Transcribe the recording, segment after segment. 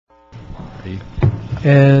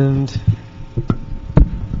And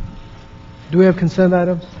do we have consent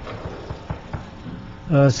items?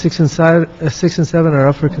 6 and 7 are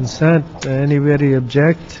up for consent. Anybody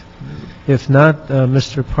object? If not,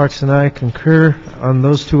 Mr. Parks and I concur on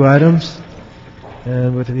those two items,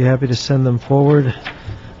 and would be happy to send them forward.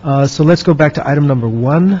 So let's go back to item number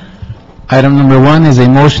 1. Item number 1 is a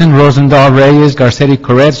motion, Rosendahl, Reyes, Garcetti,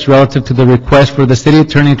 Corretz, relative to the request for the city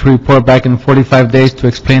attorney to report back in 45 days to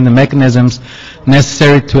explain the mechanisms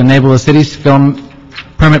necessary to enable the city's film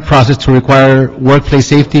permit process to require workplace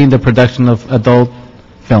safety in the production of adult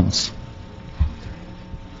films.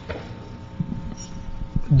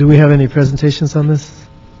 Do we have any presentations on this?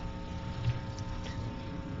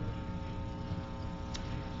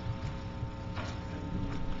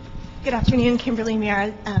 Good afternoon, Kimberly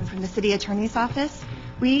Miara from the City Attorney's Office.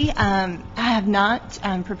 We have not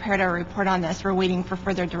prepared our report on this. We're waiting for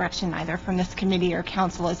further direction either from this committee or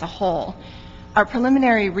council as a whole. Our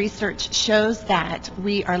preliminary research shows that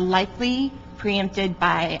we are likely preempted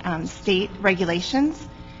by state regulations,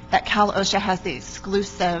 that Cal OSHA has the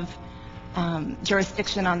exclusive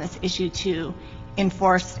jurisdiction on this issue to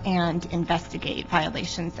enforce and investigate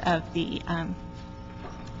violations of the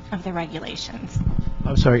regulations.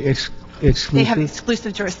 I'm sorry, exclusive? They have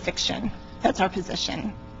exclusive jurisdiction. That's our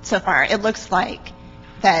position so far. It looks like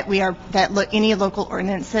that any local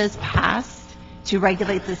ordinances passed to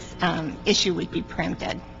regulate this issue would be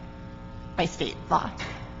preempted by state law.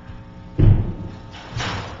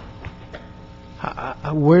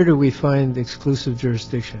 Where do we find exclusive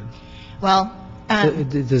jurisdiction? Well,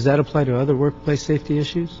 does that apply to other workplace safety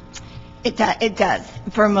issues? It does.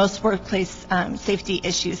 For most workplace safety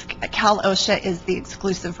issues, Cal OSHA is the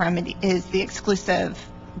exclusive remedy, is the exclusive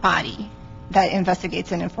body that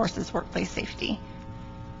investigates and enforces workplace safety.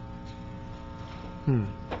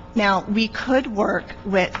 Now, we could work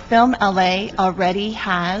with Film LA. Already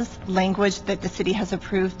has language that the city has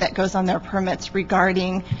approved that goes on their permits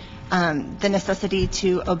regarding the necessity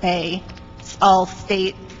to obey all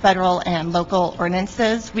state, federal, and local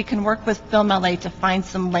ordinances. We can work with Film LA to find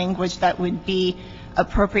some language that would be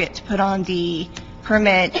appropriate to put on the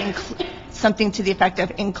permit, something to the effect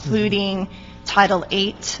of including Title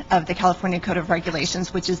 8 of the California Code of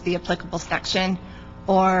Regulations, which is the applicable section,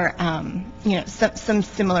 or some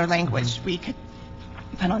similar language we could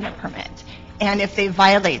put on the permit. And if they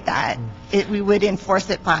violate that, we would enforce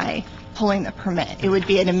it by pulling the permit. It would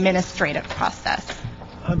be an administrative process.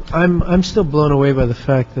 I'm still blown away by the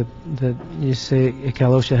fact that you say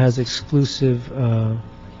Cal OSHA has exclusive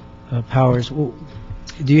powers. Well,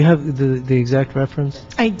 do you have the exact reference?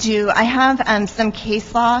 I do. I have some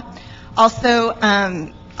case law. Also,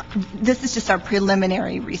 this is just our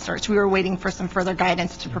preliminary research. We were waiting for some further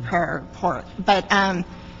guidance to prepare a report. But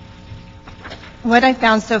what I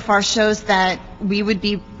found so far shows that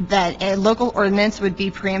that a local ordinance would be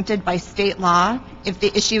preempted by state law if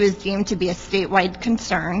the issue is deemed to be a statewide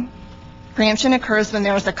concern. Preemption occurs when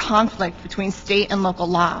there is a conflict between state and local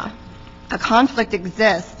law. A conflict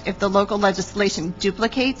exists if the local legislation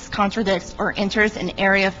duplicates, contradicts, or enters an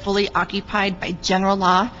area fully occupied by general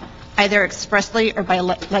law, either expressly or by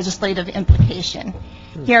legislative implication.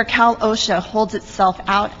 Here, Cal OSHA holds itself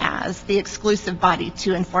out as the exclusive body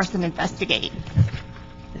to enforce and investigate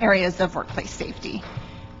areas of workplace safety.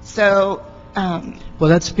 So, well,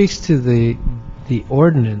 that speaks to the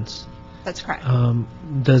ordinance. That's correct.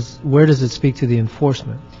 Where does it speak to the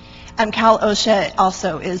enforcement? Cal OSHA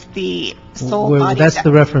also is the sole body. That's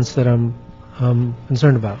the reference that I'm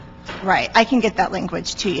concerned about. Right. I can get that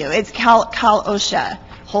language to you. It's Cal OSHA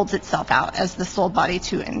holds itself out as the sole body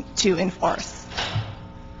to enforce.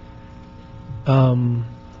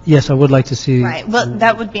 Yes, I would like to see. Right. Well,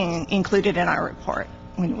 that would be included in our report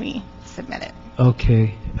when we submit it.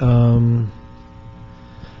 Okay.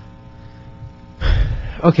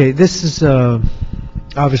 Okay. This is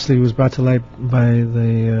obviously was brought to light by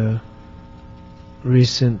the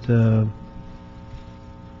recent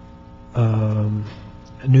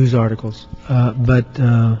news articles. But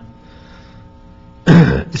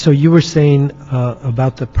so you were saying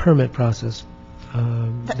about the permit process.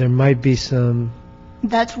 There might be some.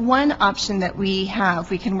 That's one option that we have.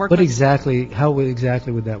 We can work. How exactly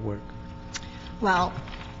would that work? Well,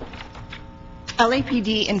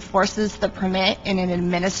 LAPD enforces the permit in an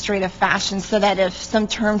administrative fashion so that if some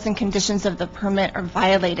terms and conditions of the permit are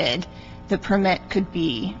violated, the permit could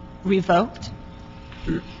be revoked.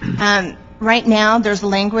 Right now, there's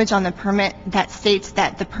language on the permit that states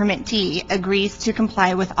that the permittee agrees to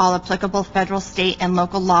comply with all applicable federal, state, and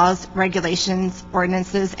local laws, regulations,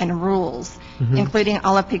 ordinances, and rules, including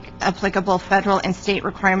all applicable federal and state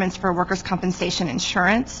requirements for workers' compensation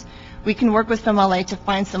insurance, we can work with FilmLA to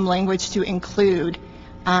find some language to include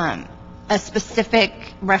a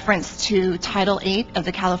specific reference to Title 8 of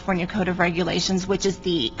the California Code of Regulations, which is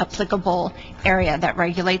the applicable area that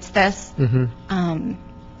regulates this.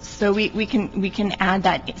 So we can add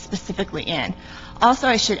that specifically in. Also,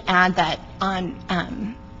 I should add that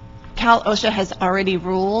on Cal OSHA has already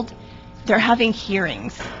ruled. They're having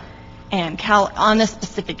hearings and on this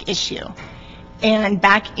specific issue. And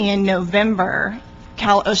back in November,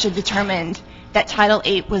 Cal OSHA determined that Title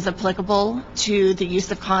 8 was applicable to the use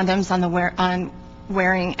of condoms on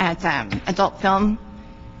wearing at adult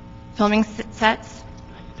filming sets.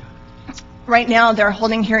 Right now, they're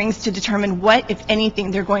holding hearings to determine what, if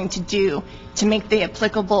anything, they're going to do to make the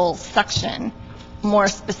applicable section more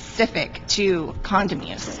specific to condom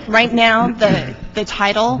use. Right now, the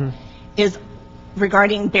title is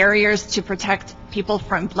regarding barriers to protect people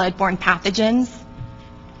from bloodborne pathogens.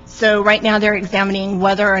 So right now they're examining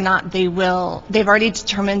whether or not they've already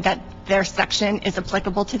determined that their section is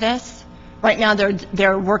applicable to this. Right now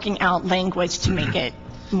they're working out language to make it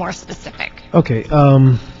more specific. Okay.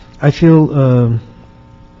 I feel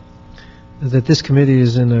that this committee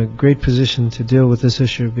is in a great position to deal with this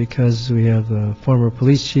issue because we have a former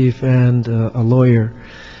police chief and a lawyer.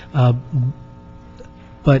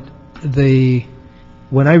 But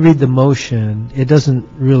when I read the motion, it doesn't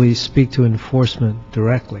really speak to enforcement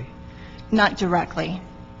directly. Not directly,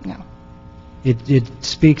 no. It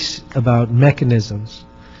speaks about mechanisms.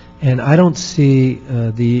 And I don't see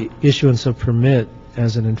the issuance of permit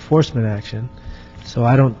as an enforcement action. So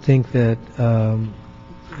I don't think that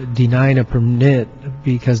denying a permit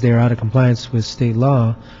because they're out of compliance with state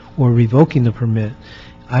law or revoking the permit,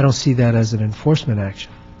 I don't see that as an enforcement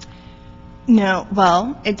action. No,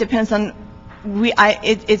 well, it depends on,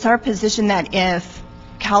 it's our position that if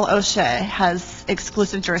Cal OSHA has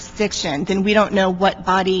exclusive jurisdiction, then we don't know what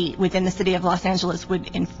body within the city of Los Angeles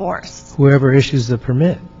would enforce. Whoever issues the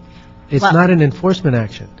permit. It's not an enforcement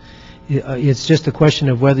action. It's just a question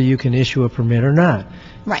of whether you can issue a permit or not.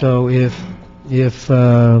 Right. So if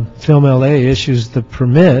FilmLA issues the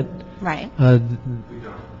permit, right.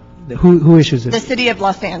 Who issues it? The city of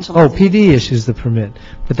Los Angeles. Oh, PD issues the permit.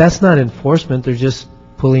 But that's not enforcement. They're just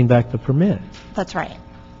pulling back the permit. That's right.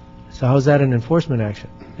 So how is that an enforcement action?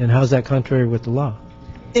 And how is that contrary with the law?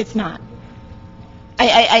 It's not.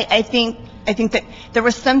 I think that there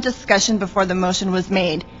was some discussion before the motion was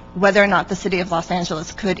made whether or not the city of Los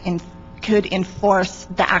Angeles could enforce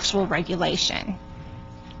the actual regulation.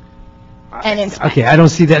 And okay, I don't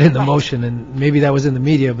see that in the Right. motion, and maybe that was in the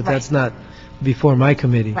media, but Right. that's not before my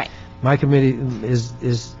committee. Right. My committee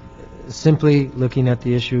is simply looking at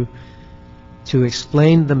the issue to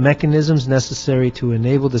explain the mechanisms necessary to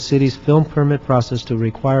enable the city's film permit process to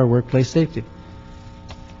require workplace safety.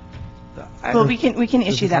 Well, we can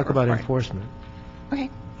issue that Talk about report. enforcement. Okay.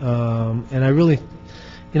 And I really,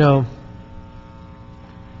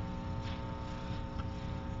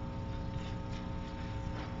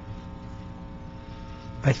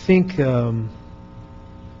 I think the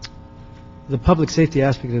public safety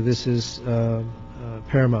aspect of this is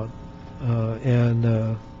paramount,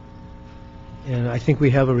 and I think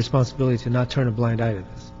we have a responsibility to not turn a blind eye to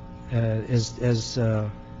this. As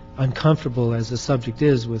uncomfortable as the subject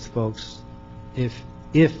is with folks, if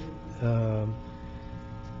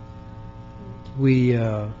we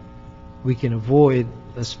can avoid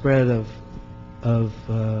a spread of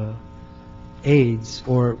AIDS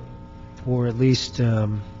or at least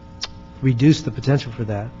reduce the potential for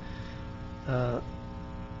that,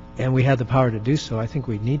 and we have the power to do so, I think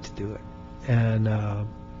we need to do it. And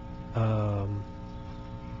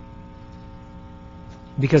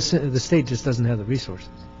because the state just doesn't have the resources.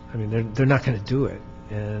 I mean, they're not going to do it,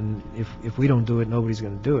 and if we don't do it, nobody's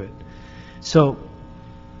going to do it. So,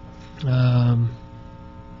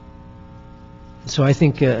 so I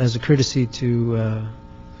think as a courtesy to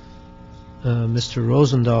Mr.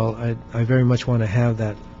 Rosendahl, I very much want to have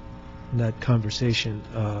that conversation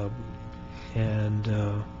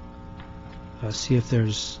and see if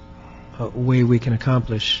there's a way we can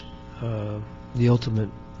accomplish the ultimate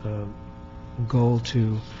goal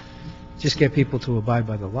to just get people to abide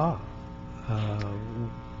by the law.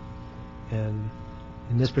 And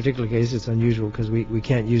in this particular case, it's unusual because we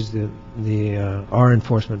can't use our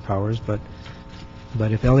enforcement powers, but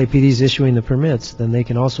if LAPD is issuing the permits, then they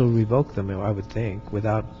can also revoke them, I would think,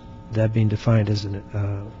 without that being defined as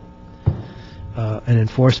an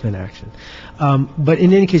enforcement action. But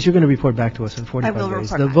in any case, you're going to report back to us in 45 days. I will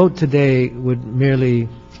report The back. vote today would merely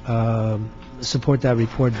support that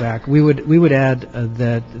report back. We would add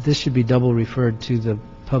that this should be double referred to the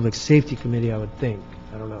Public Safety Committee, I would think,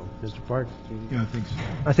 I don't know. Mr. Park? Yeah, I think so.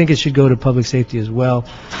 I think it should go to public safety as well.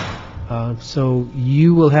 So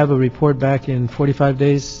you will have a report back in 45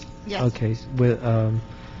 days? Yes. Okay.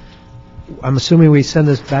 I'm assuming we send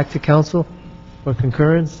this back to council for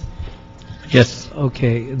concurrence? Yes.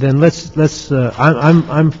 Okay, then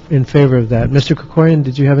I'm in favor of that. Mr. Krikorian,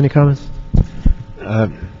 did you have any comments? Yeah,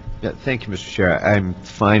 thank you, Mr. Chair. I'm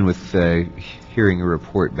fine with hearing a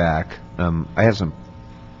report back. I'm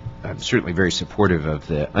certainly very supportive of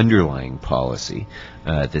the underlying policy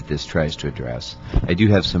that this tries to address. I do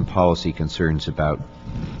have some policy concerns about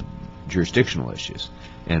jurisdictional issues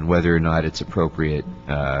and whether or not it's appropriate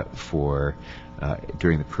for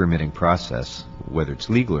during the permitting process, whether it's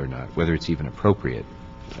legal or not, whether it's even appropriate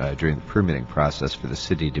during the permitting process for the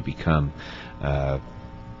city to become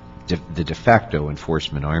the de facto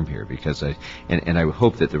enforcement arm here, because I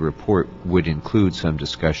hope that the report would include some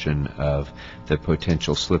discussion of the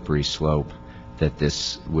potential slippery slope that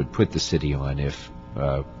this would put the city on if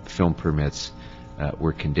film permits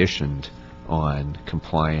were conditioned on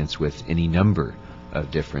compliance with any number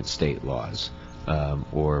of different state laws,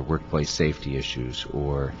 or workplace safety issues,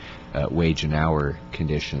 or wage and hour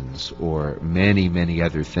conditions, or many, many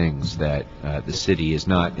other things that the city is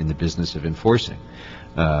not in the business of enforcing.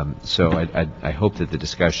 So I hope that the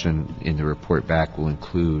discussion in the report back will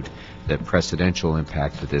include the precedential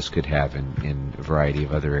impact that this could have in a variety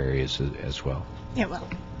of other areas as well. It will.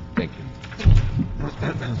 Thank you.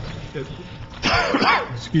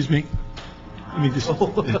 Excuse me. Let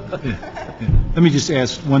me just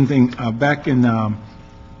ask one thing. Back in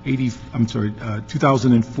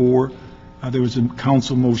 2004, there was a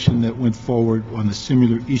council motion that went forward on a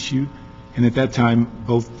similar issue, and at that time,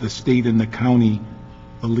 both the state and the county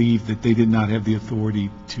believed that they did not have the authority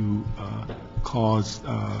to cause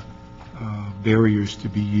barriers to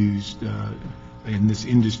be used in this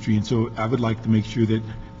industry. And so I would like to make sure that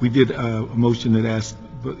we did a motion that asked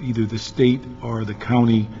either the state or the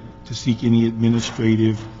county to seek any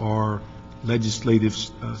administrative or legislative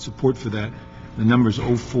support for that. The number is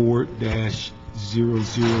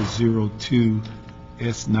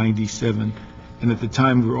 04-0002-S97. And at the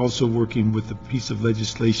time, we were also working with a piece of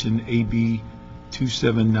legislation, AB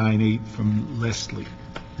 2798 from Leslie.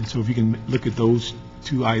 And so if you can look at those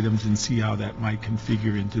two items and see how that might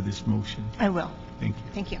configure into this motion. I will. Thank you.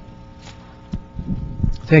 Thank you.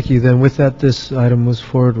 Thank you. Then with that, this item moves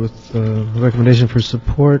forward with a recommendation for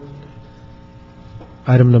support.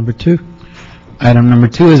 Item number 2. Item number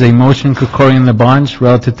 2 is a motion Krikorian Labange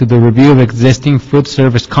relative to the review of existing food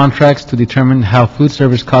service contracts to determine how food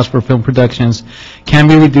service costs for film productions can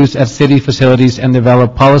be reduced at city facilities and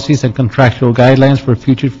develop policies and contractual guidelines for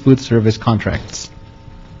future food service contracts.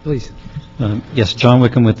 Please. Yes, John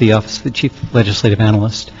Wickham with the Office of the Chief Legislative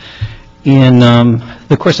Analyst. In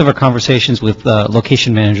the course of our conversations with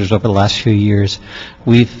location managers over the last few years,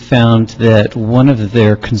 we've found that one of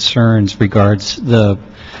their concerns regards the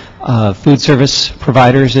food service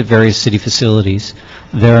providers at various city facilities.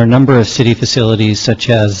 There are a number of city facilities, such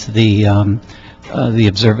as the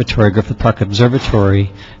observatory, Griffith Park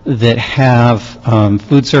Observatory, that have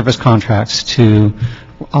food service contracts to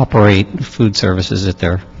operate food services at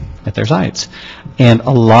their sites. And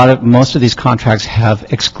most of these contracts have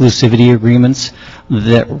exclusivity agreements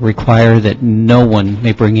that require that no one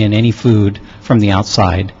may bring in any food from the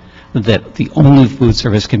outside, that the only food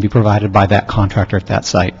service can be provided by that contractor at that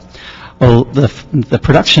site. Well, the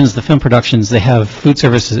film productions, they have food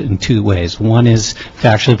services in two ways. One is to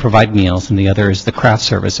actually provide meals, and the other is the craft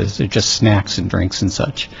services. They're just snacks and drinks and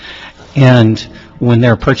such. And when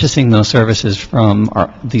they're purchasing those services from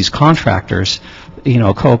these contractors,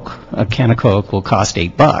 a can of Coke will cost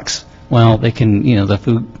 $8. Well, they can,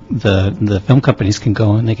 the film companies can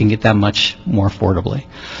go and they can get that much more affordably.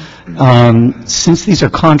 Since these are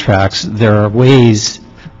contracts, there are ways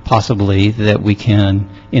possibly that we can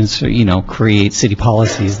create city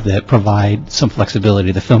policies that provide some flexibility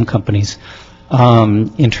to the film companies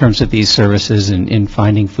in terms of these services and in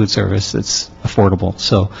finding food service that's affordable.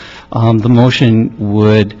 So the motion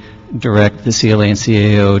would direct the CLA and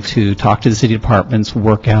CAO to talk to the city departments,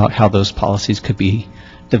 work out how those policies could be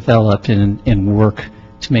developed, and work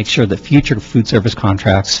to make sure that future food service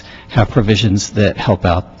contracts have provisions that help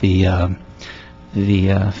out the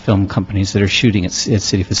film companies that are shooting at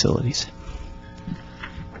city facilities.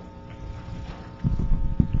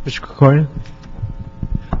 Mr. Krikorian?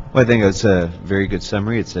 Well, I think it's a very good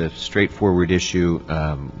summary. It's a straightforward issue.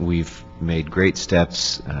 We've made great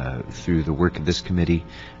steps through the work of this committee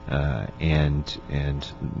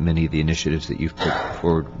and many of the initiatives that you've put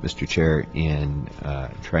forward, Mr. Chair, in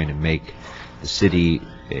trying to make the city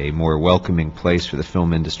a more welcoming place for the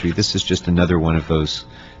film industry. This is just another one of those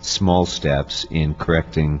small steps in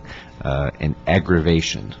correcting an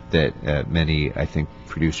aggravation that many, I think,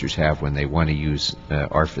 producers have when they want to use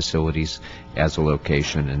our facilities as a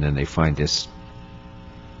location, and then they find this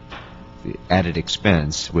added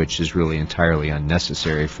expense, which is really entirely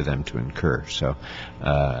unnecessary for them to incur. So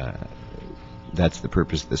that's the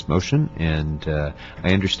purpose of this motion, and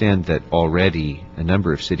I understand that already a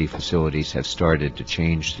number of city facilities have started to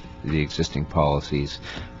change the existing policies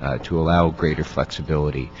to allow greater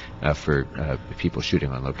flexibility for people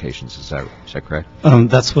shooting on locations. Is that correct?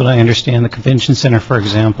 That's what I understand. The Convention Center, for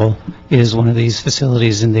example, is one of these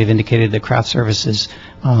facilities, and they've indicated that craft services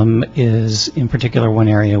is in particular one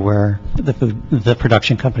area where the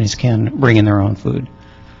production companies can bring in their own food.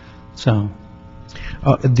 So.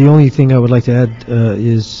 The only thing I would like to add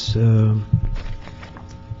is a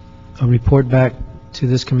report back to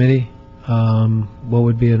this committee. What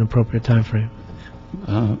would be an appropriate time frame?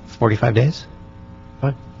 45 days?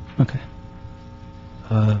 Fine. Okay.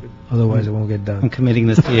 Otherwise, it won't get done. I'm committing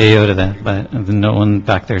this DAO to that, but no one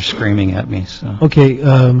back there screaming at me. So. Okay.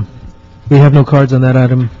 We have no cards on that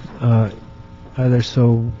item either,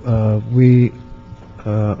 so we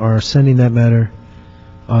are sending that matter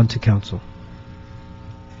on to council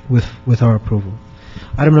with our approval.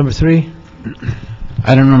 Item number 3.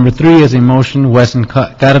 Item number 3 is a motion, Weston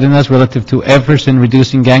Cardenas, relative to efforts in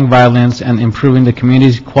reducing gang violence and improving the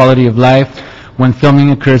community's quality of life when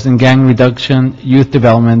filming occurs in gang reduction, youth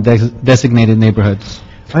development designated neighborhoods.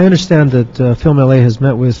 I understand that Film LA has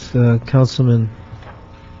met with Councilman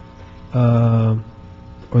or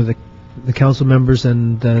the council members,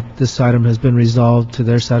 and that this item has been resolved to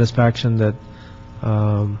their satisfaction. That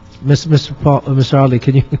Mr. Paul, Mr. Audley,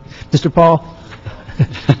 can you, Mr. Paul?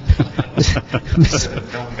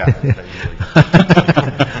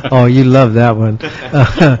 Oh, you love that one.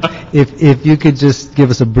 If you could just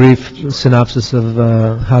give us a brief synopsis of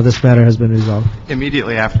how this matter has been resolved.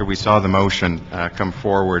 Immediately after we saw the motion come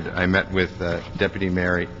forward, I met with Deputy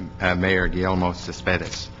Mayor Guillermo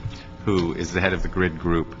Cespedes, who is the head of the GRID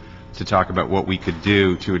group, to talk about what we could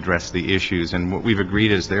do to address the issues. And what we've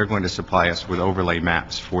agreed is they're going to supply us with overlay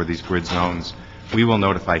maps for these grid zones. We will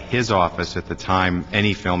notify his office at the time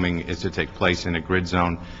any filming is to take place in a grid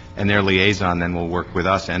zone, and their liaison then will work with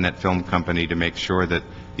us and that film company to make sure that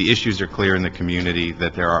the issues are clear in the community,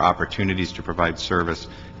 that there are opportunities to provide service,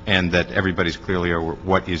 and that everybody's clearly aware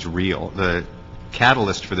what is real. The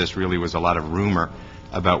catalyst for this really was a lot of rumor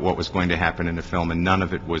about what was going to happen in the film, and none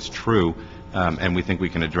of it was true. And we think we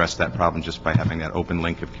can address that problem just by having that open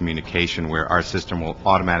link of communication where our system will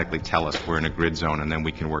automatically tell us we're in a grid zone, and then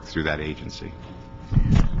we can work through that agency.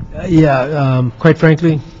 Quite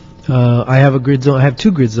frankly, I have a grid zone. I have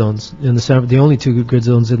 2 grid zones in the only 2 grid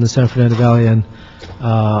zones in the San Fernando Valley, and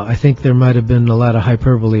I think there might have been a lot of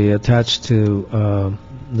hyperbole attached to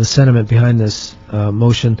the sentiment behind this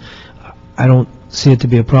motion. I don't see it to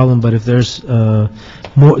be a problem, but if there's the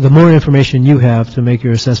more information you have to make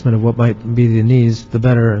your assessment of what might be the needs, the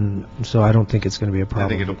better, and so I don't think it's going to be a problem. I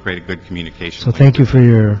think it'll create a good communication. So thank you for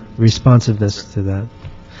your responsiveness to that.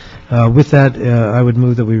 With that, I would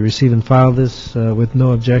move that we receive and file this with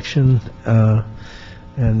no objection,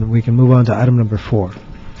 and we can move on to item number 4.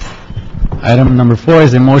 Item number 4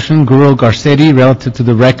 is a motion, Guru Garcetti, relative to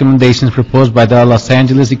the recommendations proposed by the Los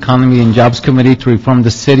Angeles Economy and Jobs Committee to reform the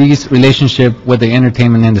city's relationship with the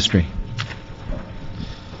entertainment industry.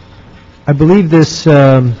 I believe this,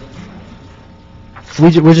 we're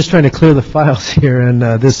just trying to clear the files here, and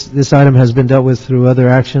this item has been dealt with through other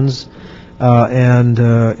actions, and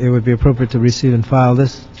it would be appropriate to receive and file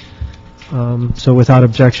this. So without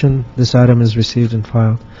objection, this item is received and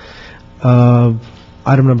filed.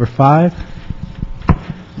 Item number 5.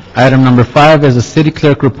 Item number 5 is a city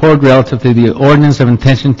clerk report relative to the ordinance of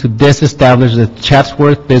intention to disestablish the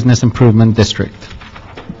Chatsworth Business Improvement District.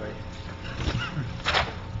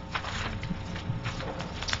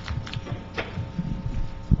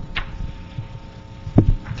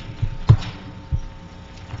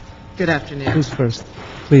 Good afternoon. Who's first?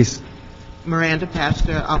 Please. Miranda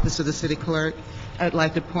Pastor, Office of the City Clerk. I'd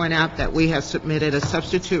like to point out that we have submitted a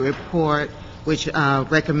substitute report which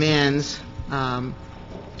recommends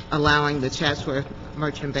allowing the Chatsworth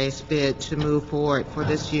merchant-based bid to move forward for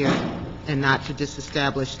this year and not to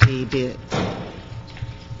disestablish the bid.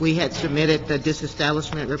 We had submitted the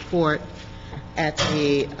disestablishment report at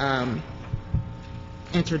the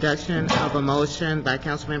introduction of a motion by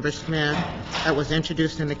Councilmember Smith that was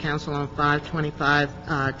introduced in the council on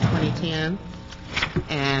 5/25/2010.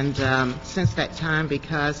 And since that time,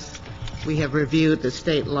 because we have reviewed the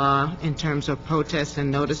state law in terms of protests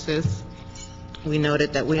and notices, we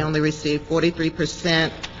noted that we only received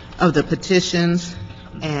 43% of the petitions,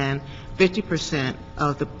 and 50%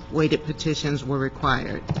 of the weighted petitions were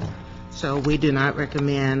required. So we do not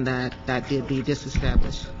recommend that that bid be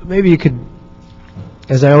disestablished. Maybe you could,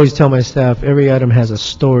 as I always tell my staff, every item has a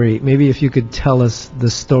story. Maybe if you could tell us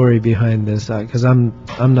the story behind this, because I'm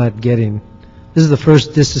not getting. This is the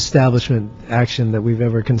first disestablishment action that we've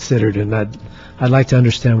ever considered, and I'd like to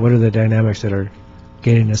understand what are the dynamics that are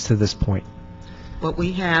getting us to this point. What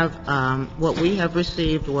we have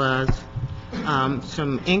received was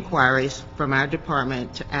some inquiries from our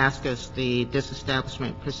department to ask us the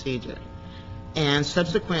disestablishment procedure. And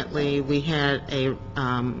subsequently, we had a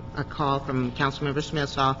call from Councilmember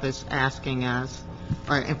Smith's office asking us,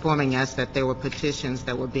 or informing us that there were petitions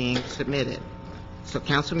that were being submitted. So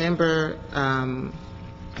Councilmember,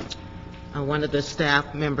 one of the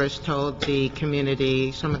staff members told the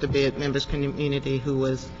community, some of the bid members community who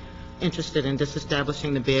was interested in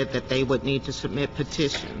disestablishing the bid, that they would need to submit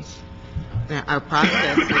petitions. Now, our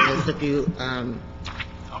process is, if you,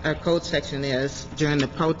 our code section is, during the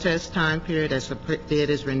protest time period, as the bid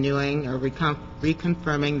is renewing or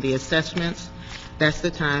reconfirming the assessments, that's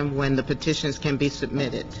the time when the petitions can be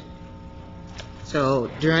submitted. So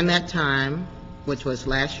during that time, which was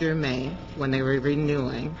last year, May, when they were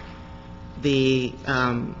renewing, the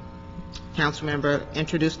council member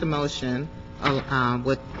introduced a motion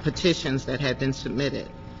with petitions that had been submitted.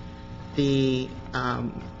 The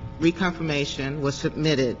reconfirmation was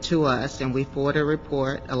submitted to us, and we forwarded a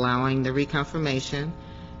report allowing the reconfirmation.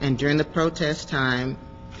 And during the protest time,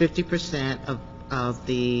 50% of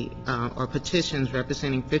the or petitions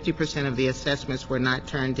representing 50% of the assessments were not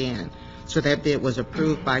turned in. So that bid was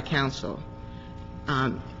approved by council.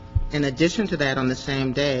 In addition to that, on the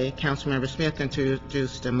same day, Councilmember Smith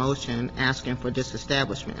introduced a motion asking for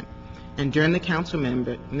disestablishment. And during the council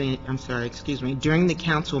during the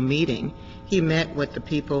council meeting, he met with the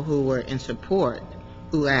people who were in support,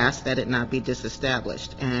 who asked that it not be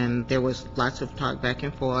disestablished. And there was lots of talk back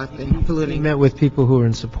and forth, including... He met with people who were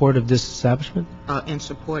in support of disestablishment? In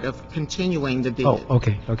support of continuing the bid. Oh,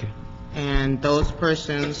 okay. And those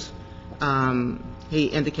persons, he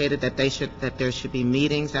indicated that there should be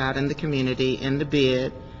meetings out in the community in the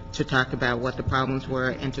bid to talk about what the problems were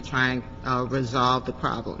and to try and resolve the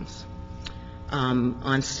problems.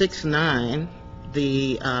 On 6/9,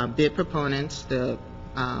 the bid proponents, the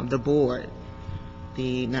board,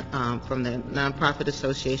 from the nonprofit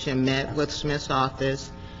association met with Smith's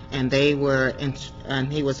office, and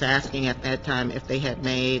and he was asking at that time if they had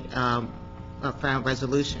made a final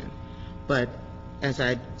resolution. But as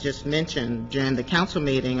I just mentioned, during the council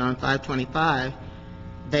meeting on 5/25,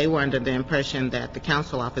 they were under the impression that the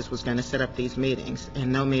council office was going to set up these meetings,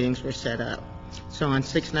 and no meetings were set up. So on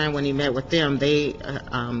 6/9, when he met with them, the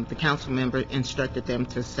council member instructed them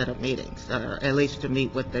to set up meetings, or at least to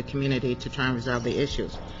meet with the community to try and resolve the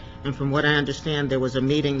issues. And from what I understand, there was a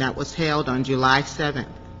meeting that was held on July 7th.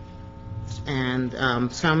 And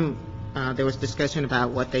there was discussion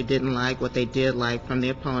about what they didn't like, what they did like from the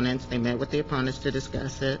opponents. They met with the opponents to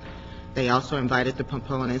discuss it. They also invited the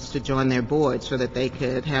proponents to join their board so that they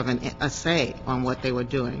could have a say on what they were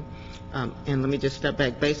doing. And let me just step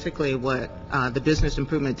back. Basically, what the business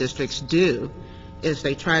improvement districts do is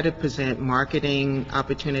they try to present marketing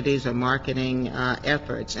opportunities or marketing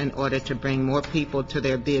efforts in order to bring more people to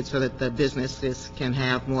their bid so that the businesses can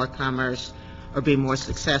have more commerce or be more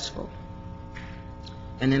successful.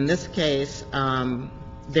 And in this case,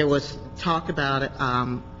 there was talk about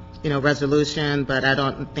resolution, but I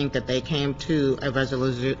don't think that they came to a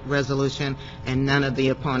resolution, and none of the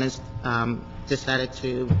opponents decided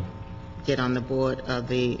to get on the board of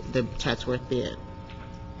the Chatsworth bid.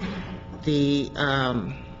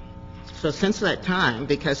 So since that time,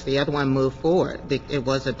 because the other one moved forward, it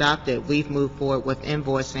was adopted, we've moved forward with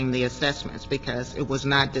invoicing the assessments because it was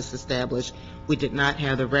not disestablished. We did not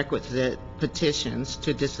have the requisite petitions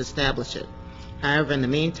to disestablish it. However, in the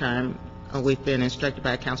meantime, we've been instructed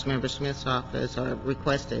by Councilmember Smith's office or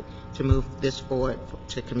requested to move this forward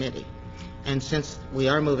to committee. And since we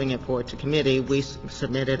are moving it forward to committee, we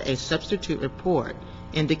submitted a substitute report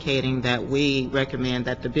indicating that we recommend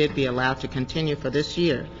that the bid be allowed to continue for this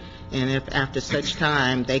year. And if after such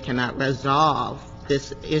time they cannot resolve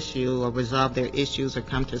this issue or resolve their issues or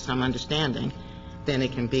come to some understanding, then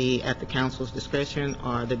it can be at the council's discretion,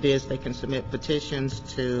 or the bids, they can submit petitions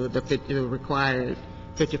to the required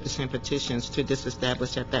 50% petitions to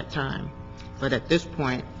disestablish at that time. But at this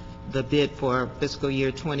point, the bid for fiscal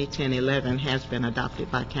year 2010-11 has been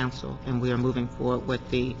adopted by council, and we are moving forward with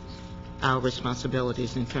our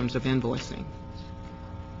responsibilities in terms of invoicing.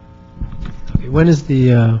 Okay, when is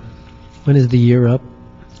the When is the year up?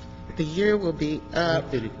 The year will be up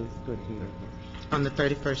on the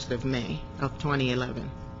 31st of May of 2011.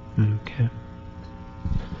 Okay.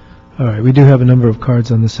 All right, we do have a number of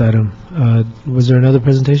cards on this item. Was there another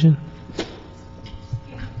presentation?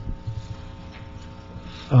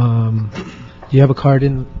 Do you have a card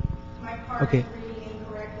in? My card Okay. is reading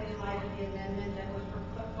incorrectly in light of the amendment that was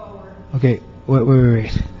put forward. Okay,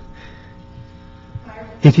 wait.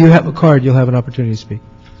 If you have a card, you'll have an opportunity to speak.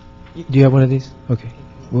 Do you have one of these? Okay,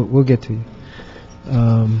 we'll get to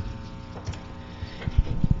you.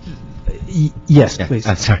 Yes, please.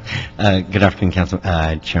 I'm sorry. Good afternoon,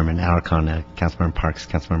 Chairman Alarcon, Councilmember Parks,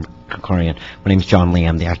 Councilmember Krikorian. My name is John Lee.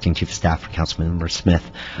 I'm the Acting Chief of Staff for Councilmember Smith.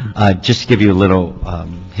 Just to give you a little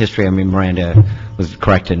history, I mean, Miranda was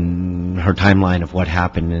correct in her timeline of what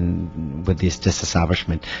happened with this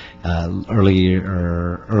disestablishment. Early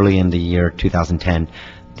in the year 2010,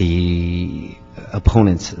 the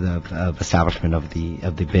opponents of establishment of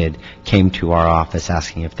the bid came to our office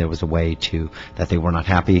asking if there was a way that they were not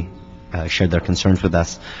happy, shared their concerns with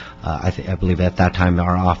us. I believe at that time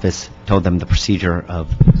our office told them the procedure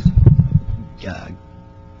of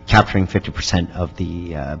capturing 50% of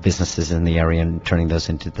the businesses in the area and turning those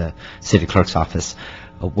into the city clerk's office.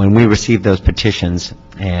 When we received those petitions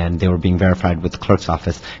and they were being verified with the clerk's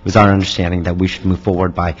office, it was our understanding that we should move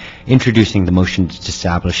forward by introducing the motion to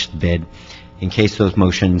establish the bid in case those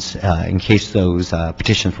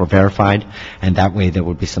petitions were verified, and that way there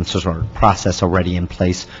would be some sort of process already in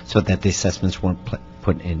place so that the assessments weren't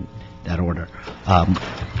put in that order.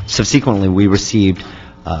 Subsequently, we received,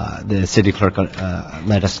 the city clerk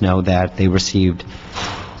let us know that they received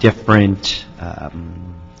different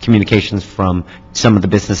communications from some of the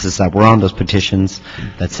businesses that were on those petitions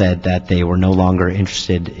that said that they were no longer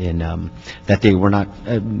interested in, that they were not,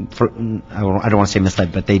 I don't want to say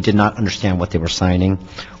misled, but they did not understand what they were signing,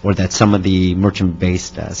 or that some of the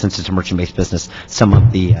merchant-based, since it's a merchant-based business, some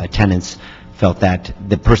of the tenants felt that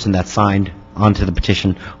the person that signed onto the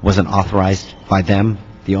petition wasn't authorized by them,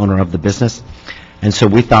 the owner of the business. And so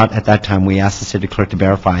we thought at that time, we asked the city clerk to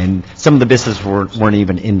verify, and some of the businesses weren't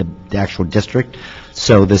even in the actual district.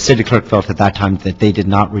 So the city clerk felt at that time that they did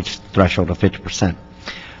not reach the threshold of 50%.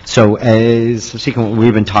 So subsequently,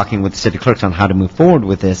 we've been talking with the city clerks on how to move forward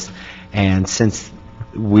with this, and since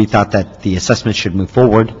we thought that the assessment should move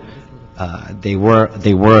forward, they were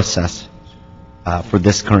assessed for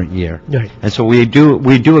this current year. Right. And so we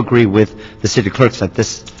do agree with the city clerks that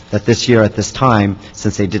this year at this time,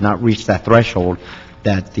 since they did not reach that threshold,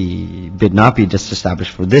 that the bid not be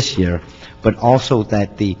disestablished for this year, but also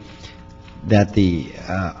that the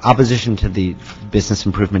opposition to the business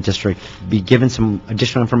improvement district be given some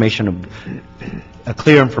additional information,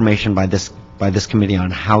 clear information by this committee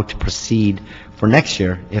on how to proceed for next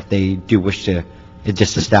year if they do wish to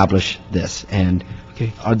disestablish this. And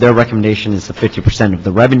their recommendation is the 50% of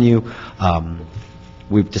the revenue.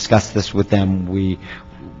 We've discussed this with them. We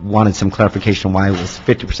wanted some clarification why it was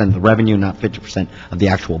 50% of the revenue, not 50% of the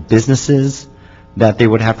actual businesses that they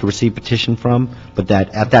would have to receive petition from, but that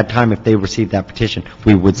at that time, if they received that petition,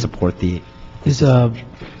 we would support the... Is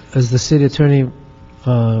the city attorney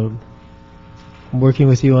working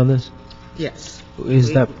with you on this? Yes.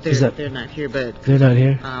 They're not here, but... They're not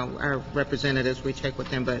here? Our representatives, we check with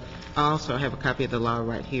them, but I also have a copy of the law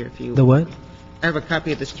right here if you... The what? I have a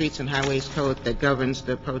copy of the Streets and Highways Code that governs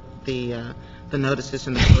the notices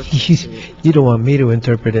and the posting. You don't want me to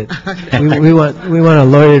interpret it. we want a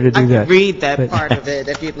lawyer to do I can that. read that part of it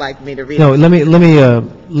if you'd like me to read No, it.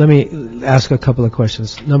 let me ask a couple of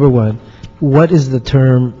questions. Number one, what is the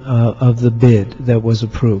term of the bid that was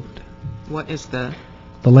approved? What is the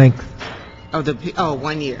length? Oh,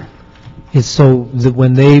 1 year. It's so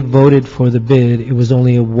when they voted for the bid, it was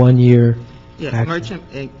only a 1 year. Yeah,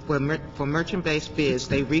 for merchant-based bids,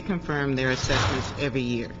 they reconfirm their assessments every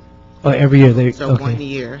year. Oh, every year So 1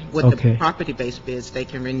 year. With the property-based bids, they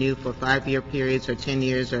can renew for 5-year periods or 10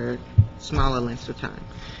 years or smaller lengths of time.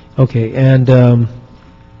 Okay, and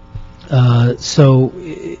so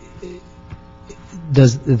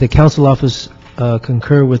does the council office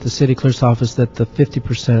concur with the city clerk's office that the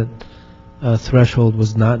 50% threshold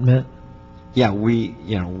was not met? Yeah, we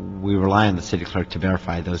rely on the city clerk to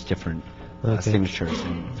verify those different signatures.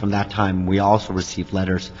 And from that time, we also received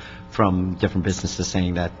letters from different businesses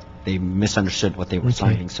saying that they misunderstood what they were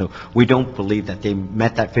signing. So we don't believe that they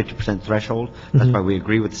met that 50% threshold. That's why we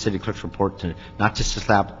agree with the city clerk's report to not just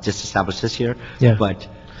establish this year, but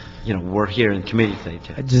we're here in committee today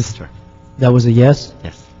to... That was a yes?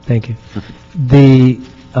 Yes. Thank you. The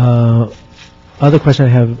other question I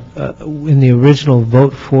have, in the original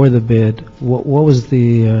vote for the bid, what was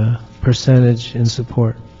the percentage in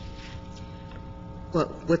support? Well,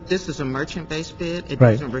 this is a merchant-based bid. It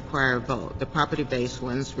Right. doesn't require a vote. The property-based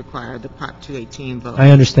ones require the Prop 218 vote.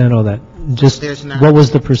 I understand all that. Just, There's not- what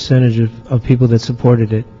was the percentage of people that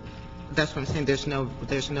supported it? That's what I'm saying. There's no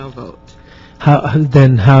vote.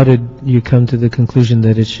 Then how did you come to the conclusion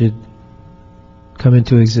that it should come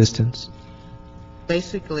into existence?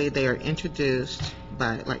 Basically, they are introduced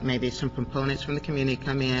by, like, maybe some components from the community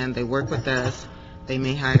come in, they work with us, they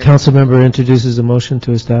may hire... The council member introduces a motion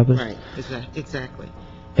to establish? Right, exactly.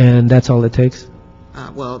 And that's all it takes?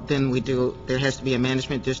 Well, then there has to be a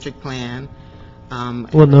management district plan.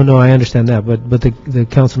 Well, no, I understand that, but the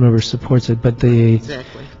council member supports it, but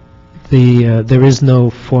Exactly. there is no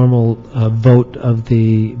formal vote of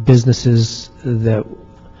the businesses that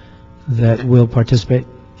will participate?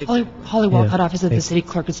 Holly Walcott, Office of the City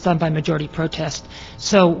Clerk. It's done by majority protest.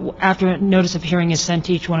 So after a notice of hearing is sent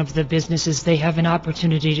to each one of the businesses, they have an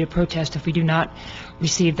opportunity to protest. If we do not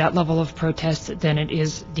receive that level of protest, then it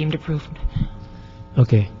is deemed approved.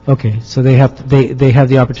 Okay. So they have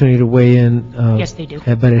the opportunity to weigh in? Yes, they do.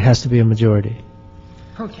 But it has to be a majority?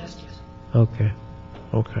 Protest, yes. Okay.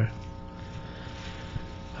 Okay.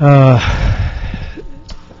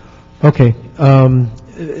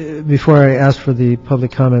 Before I ask for the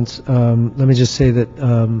public comments, let me just say that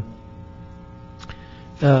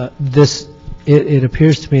it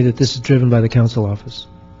appears to me that this is driven by the council office.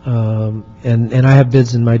 And I have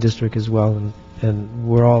bids in my district as well, and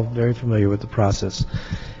we're all very familiar with the process.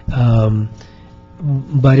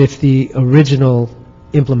 But if the original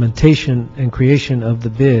implementation and creation of the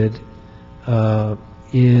bid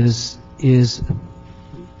is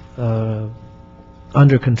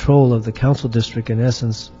under control of the council district, in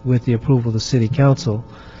essence, with the approval of the city council,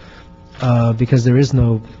 because there is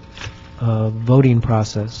no voting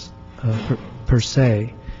process per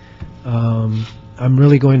se, I'm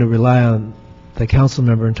really going to rely on the council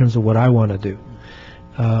member in terms of what I want to do,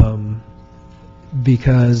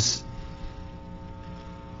 because,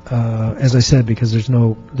 as I said, because there's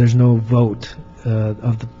no vote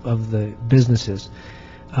of the businesses.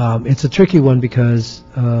 It's a tricky one because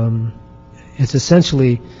it's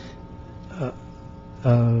essentially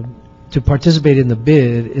to participate in the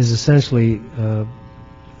bid is essentially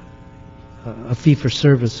a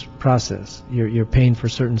fee-for-service process. You're paying for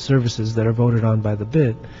certain services that are voted on by the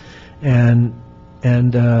bid, and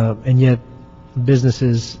yet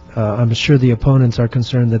businesses, I'm sure the opponents are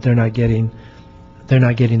concerned that they're not getting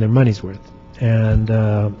their money's worth, and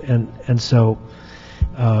so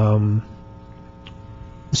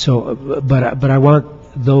but I want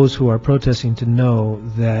those who are protesting to know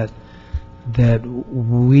that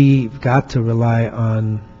we've got to rely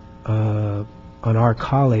on our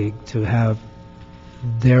colleague to have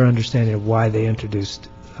their understanding of why they introduced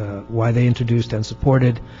and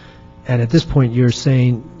supported. And at this point, you're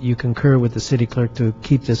saying you concur with the city clerk to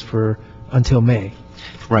keep this for until May.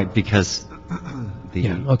 Right, because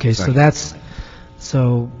Okay,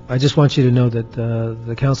 so I just want you to know that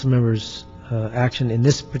the council members' action in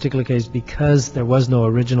this particular case, because there was no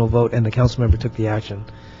original vote and the council member took the action,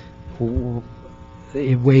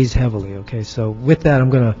 it weighs heavily. Okay, so with that, I'm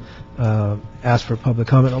going to ask for public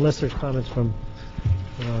comment, unless there's comments from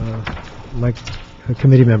my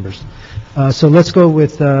committee members. So let's go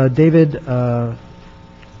with David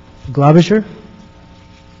Glavisher.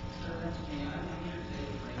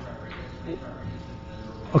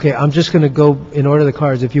 Okay, I'm just going to go in order of the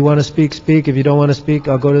cards. If you want to speak, speak. If you don't want to speak,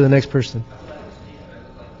 I'll go to the next person.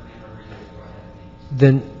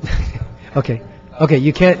 Then, okay,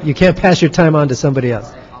 you can't pass your time on to somebody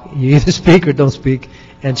else. You either speak or don't speak,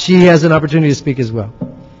 and she has an opportunity to speak as well.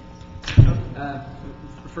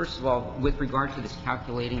 First of all, with regard to this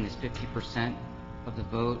calculating this 50% of the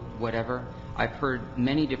vote, whatever, I've heard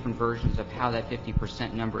many different versions of how that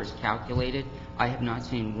 50% number is calculated. I have not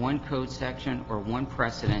seen one code section or one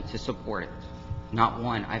precedent to support it. Not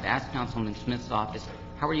one. I've asked Councilman Smith's office,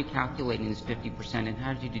 how are you calculating this 50% and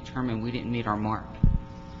how did you determine we didn't meet our mark?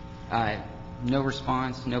 No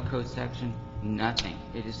response, no code section, nothing.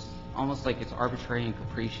 It is almost like it's arbitrary and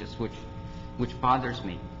capricious, which bothers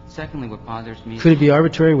me. Secondly, what bothers me... Could it be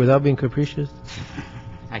arbitrary without being capricious?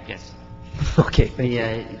 I guess. Okay, thank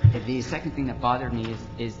you. The second thing that bothered me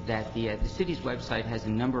is that the city's website has a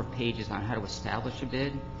number of pages on how to establish a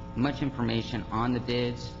bid, much information on the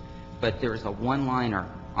bids, but there's a one-liner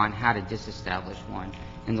on how to disestablish one.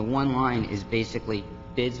 And the one line is basically,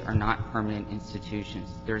 bids are not permanent institutions.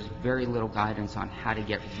 There's very little guidance on how to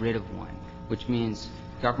get rid of one, which means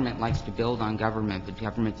government likes to build on government, but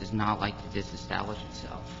government does not like to disestablish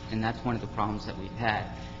itself. And that's one of the problems that we've had.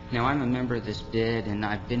 Now, I'm a member of this bid, and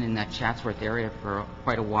I've been in that Chatsworth area for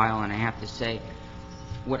quite a while, and I have to say,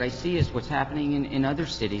 what I see is what's happening in other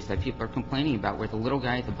cities that people are complaining about, where the little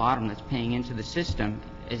guy at the bottom that's paying into the system,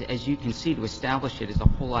 as you can see, to establish it is a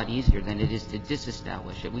whole lot easier than it is to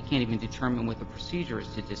disestablish it. We can't even determine what the procedure is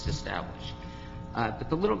to disestablish. But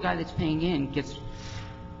the little guy that's paying in gets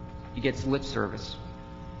lip service.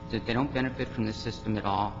 They don't benefit from the system at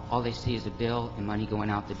all. All they see is a bill and money going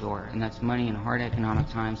out the door. And that's money in hard economic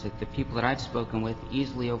times that the people that I've spoken with,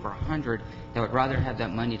 easily over 100, that would rather have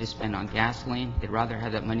that money to spend on gasoline. They'd rather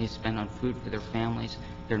have that money to spend on food for their families.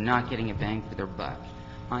 They're not getting a bang for their buck.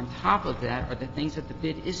 On top of that are the things that the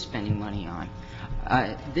bid is spending money on.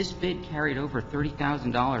 This bid carried over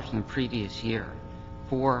 $30,000 from the previous year.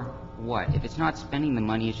 For what? If it's not spending the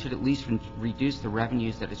money, it should at least reduce the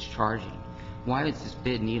revenues that it's charging. Why does this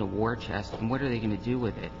bid need a war chest, and what are they going to do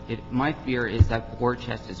with it? My fear is that war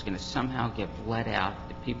chest is going to somehow get bled out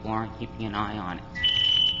if people aren't keeping an eye on it.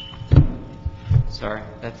 Sorry,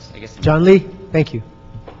 that's, I guess... John Lee, thank you.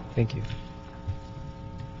 Thank you.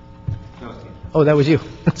 Oh, that was you.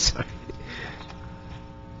 Sorry.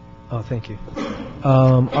 Oh, thank you.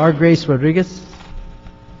 R. Grace Rodriguez.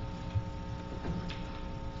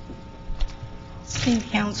 City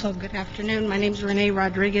Council, good afternoon. My name is Renee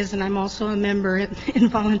Rodriguez, and I'm also a member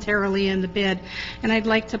involuntarily in the bid. And I'd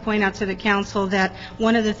like to point out to the council that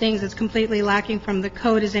one of the things that's completely lacking from the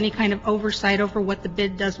code is any kind of oversight over what the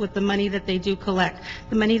bid does with the money that they do collect.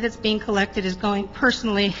 The money that's being collected is going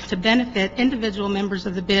personally to benefit individual members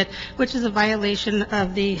of the bid, which is a violation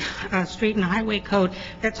of the Street and Highway Code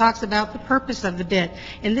that talks about the purpose of the bid.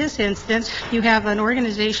 In this instance, you have an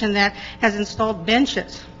organization that has installed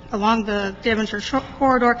benches along the Devonshire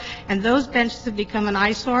corridor, and those benches have become an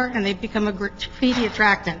eyesore and they've become a graffiti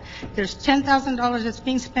attractant. There's $10,000 that's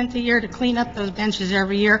being spent a year to clean up those benches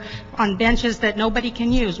every year on benches that nobody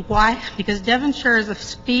can use. Why? Because Devonshire is a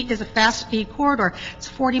fast speed corridor. It's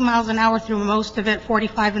 40 miles an hour through most of it,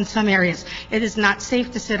 45 in some areas. It is not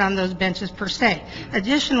safe to sit on those benches per se.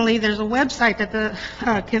 Additionally, there's a website that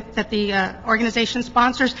the organization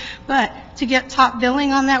sponsors, but to get top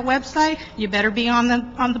billing on that website, you better be on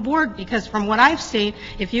the board, because from what I've seen,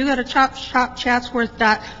 if you go to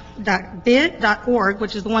shopchatsworth.bid.org,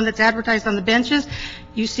 which is the one that's advertised on the benches,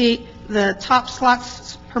 you see the top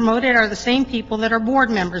slots promoted are the same people that are board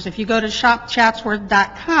members. If you go to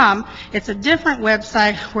shopchatsworth.com, it's a different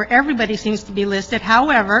website where everybody seems to be listed.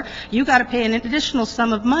 However, you got to pay an additional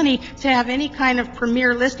sum of money to have any kind of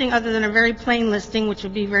premier listing other than a very plain listing, which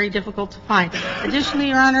would be very difficult to find. Additionally,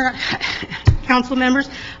 Your Honor, council members,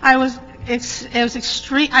 I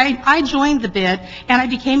joined the bid and I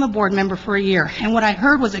became a board member for a year. And what I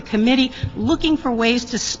heard was a committee looking for ways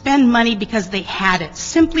to spend money because they had it,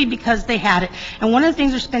 simply because they had it. And one of the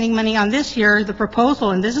things they're spending money on this year, the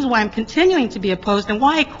proposal, and this is why I'm continuing to be opposed and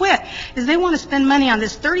why I quit, is they want to spend money on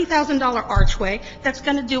this $30,000 archway that's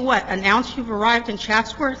going to do what? Announce you've arrived in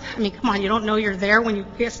Chatsworth? I mean, come on, you don't know you're there when you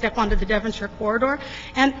step onto the Devonshire corridor?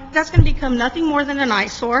 And that's going to become nothing more than an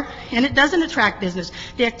eyesore, and it doesn't attract business.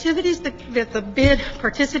 The activities that the bid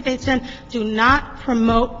participates in do not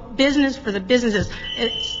promote business for the businesses.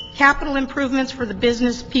 It's capital improvements for the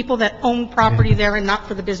business people that own property there and not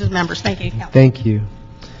for the business members. Thank you. Thank you.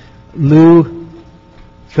 Lou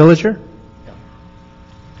Villager?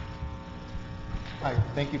 Hi,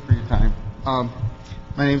 thank you for your time.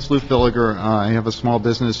 My name is Lou Villiger. I have a small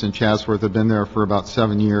business in Chatsworth. I've been there for about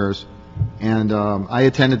 7 years. And I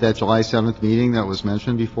attended that July 7th meeting that was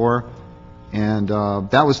mentioned before. And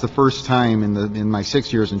that was the first time in my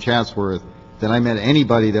 6 years in Chatsworth that I met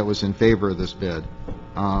anybody that was in favor of this bid.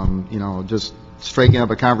 Just striking up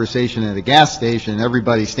a conversation at a gas station,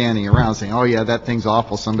 everybody standing around saying, oh yeah, that thing's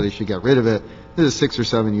awful, somebody should get rid of it. This is 6 or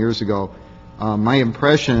 7 years ago. My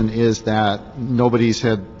impression is that nobody's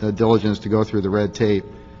had the diligence to go through the red tape.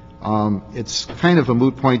 It's kind of a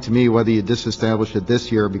moot point to me whether you disestablish it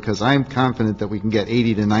this year, because I'm confident that we can get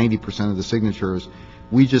 80 to 90% of the signatures.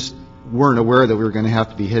 We just weren't aware that we were going to have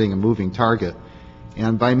to be hitting a moving target.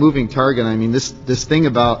 And by moving target, I mean this thing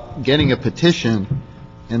about getting a petition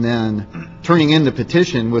and then turning in the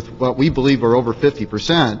petition with what we believe are over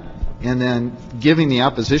 50%, and then giving the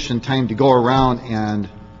opposition time to go around and,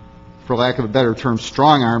 for lack of a better term,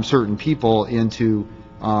 strong-arm certain people into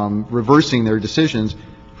reversing their decisions.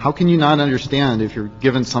 How can you not understand if you're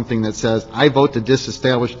given something that says, I vote to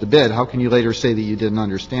disestablish the bid? How can you later say that you didn't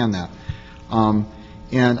understand that?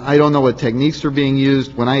 And I don't know what techniques are being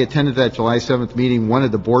used. When I attended that July 7th meeting, one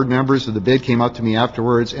of the board members of the bid came up to me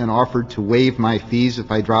afterwards and offered to waive my fees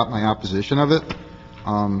if I dropped my opposition of it.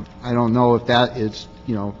 I don't know if that is,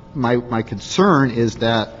 my concern is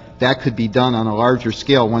that that could be done on a larger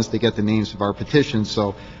scale once they get the names of our petitions.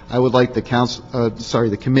 So I would like the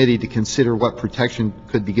the committee to consider what protection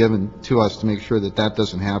could be given to us to make sure that that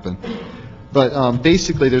doesn't happen. But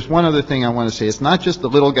basically, there's one other thing I want to say. It's not just the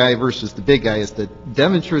little guy versus the big guy. It's that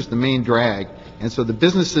Devonshire is the main drag. And so the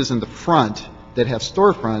businesses in the front that have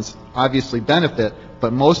storefronts obviously benefit,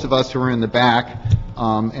 but most of us who are in the back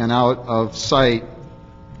and out of sight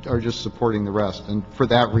are just supporting the rest. And for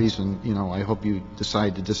that reason, you know, I hope you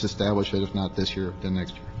decide to disestablish it, if not this year, then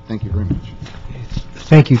next year. Thank you very much.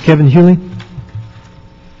 Thank you. Kevin Hewley?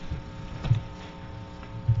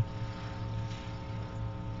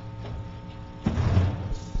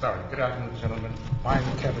 Sorry. Good afternoon, gentlemen.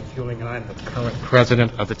 I'm Kevin Hewling, and I'm the current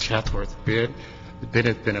president of the Chatsworth BID. The BID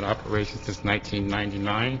has been in operation since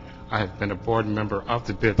 1999. I have been a board member of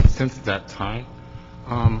the BID since that time.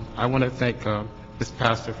 I want to thank Ms.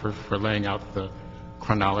 Pastor for laying out the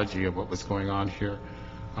chronology of what was going on here.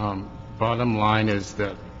 Bottom line is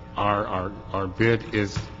that our BID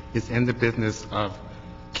is in the business of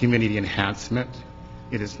community enhancement.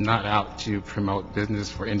 It is not out to promote business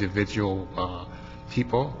for individual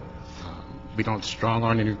people. We don't strong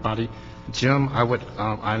arm anybody. Jim,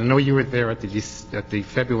 I know you were there at the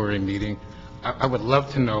February meeting. I would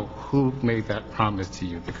love to know who made that promise to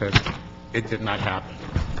you, because it did not happen.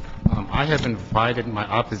 I have invited my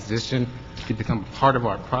opposition to become part of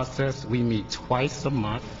our process. We meet twice a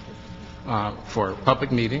month for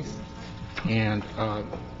public meetings, and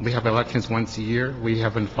we have elections once a year. We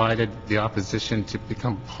have invited the opposition to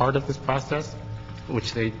become part of this process,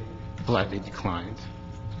 which they politely declined.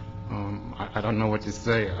 I don't know what to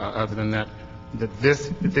say other than that this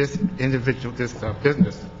business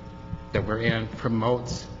that we're in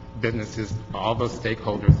promotes businesses, all those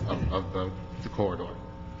stakeholders of the corridor.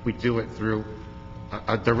 We do it through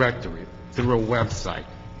a directory, through a website,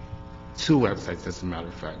 2 websites as a matter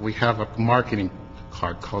of fact. We have a marketing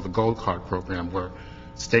card called the Gold Card program, where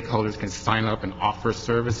stakeholders can sign up and offer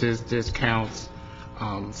services, discounts,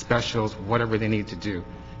 specials, whatever they need to do.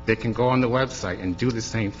 They can go on the website and do the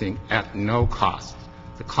same thing at no cost.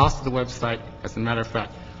 The cost of the website, as a matter of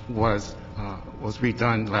fact, was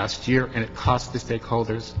redone last year, and it cost the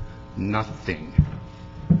stakeholders nothing.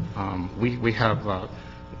 We have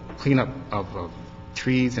cleanup of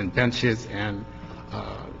trees and benches and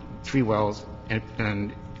tree wells,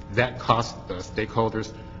 and that cost the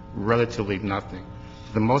stakeholders relatively nothing.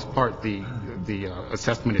 For the most part, the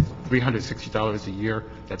assessment is $360 a year.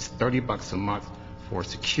 That's $30 a month for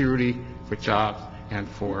security, for jobs, and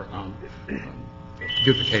for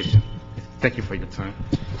beautification. Thank you for your time.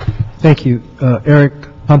 Thank you. Eric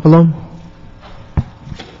Pampalone?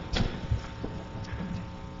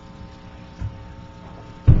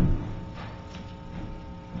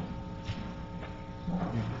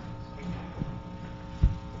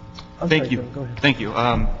 Thank you. Thank you.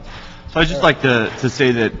 So I'd just like to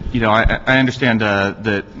say that, you know, I understand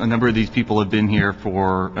that a number of these people have been here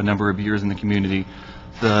for a number of years in the community.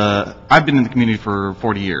 I've been in the community for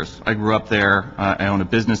 40 years. I grew up there. I own a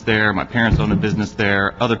business there. My parents own a business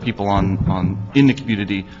there. Other people in the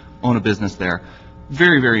community own a business there.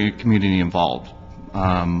 Very, very community involved.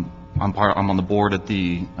 I'm on the board at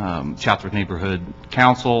the Chatsworth Neighborhood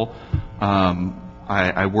Council.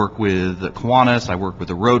 I work with Kiwanis. I work with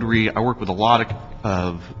the Rotary. I work with a lot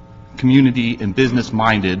of community and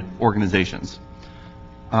business-minded organizations.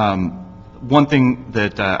 One thing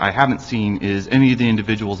that I haven't seen is any of the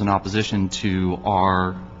individuals in opposition to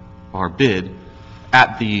our bid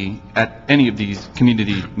at any of these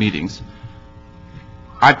community meetings.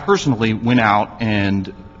 I personally went out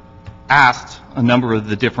and asked a number of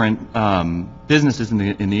the different businesses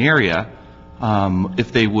in the area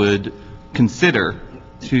if they would consider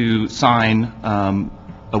to sign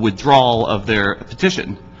a withdrawal of their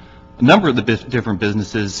petition. A number of the different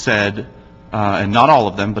businesses said, and not all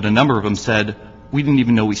of them, but a number of them said, we didn't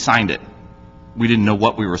even know we signed it. We didn't know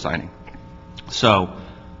what we were signing. So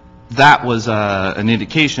that was an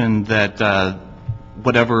indication that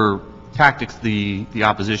whatever tactics the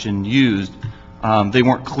opposition used, they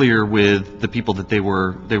weren't clear with the people that they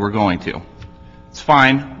were going to. It's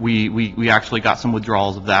fine. We actually got some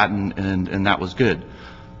withdrawals of that, and that was good.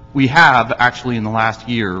 We have actually in the last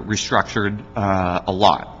year restructured a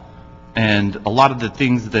lot. And a lot of the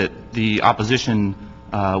things that the opposition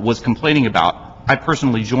was complaining about, I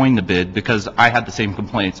personally joined the bid because I had the same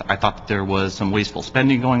complaints. I thought that there was some wasteful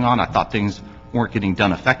spending going on. I thought things weren't getting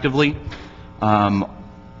done effectively. Some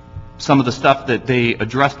of the stuff that they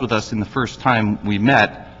addressed with us in the first time we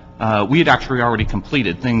met, we had actually already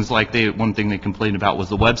completed. Things like one thing they complained about was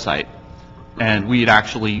the website. And we had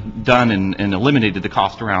actually done and eliminated the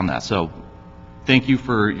cost around that. So thank you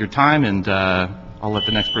for your time, and I'll let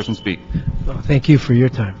the next person speak. Well, thank you for your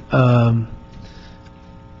time.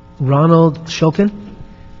 Ronald Shulkin?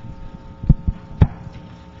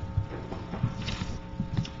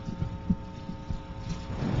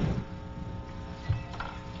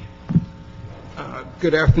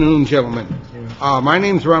 Good afternoon, gentlemen. My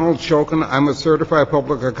name's Ronald Shulkin. I'm a certified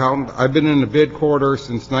public accountant. I've been in the bid corridor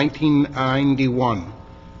since 1991.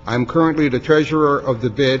 I'm currently the treasurer of the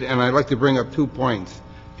bid, and I'd like to bring up 2 points.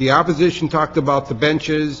 The opposition talked about the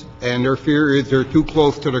benches, and their fear is they're too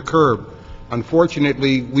close to the curb.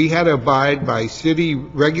 Unfortunately, we had to abide by city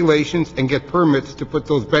regulations and get permits to put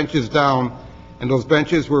those benches down, and those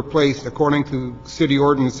benches were placed according to city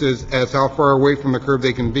ordinances as how far away from the curb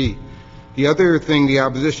they can be. The other thing the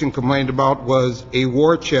opposition complained about was a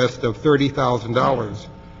war chest of $30,000.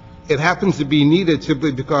 It happens to be needed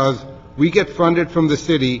simply because we get funded from the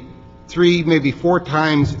city 3, maybe 4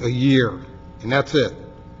 times a year, and that's it.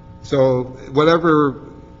 So whatever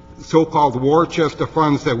so-called war chest of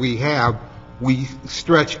funds that we have, we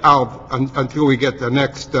stretch out until we get the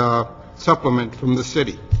next supplement from the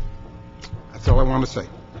city. That's all I want to say.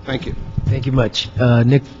 Thank you. Thank you much.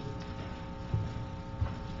 Nick?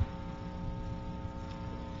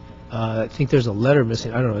 I think there's a letter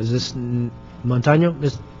missing. I don't know. Is this Montaño?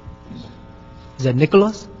 Is that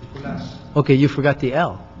Nicolas? Nicolas. Okay, you forgot the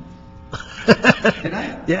L. Did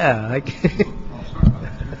I? Yeah.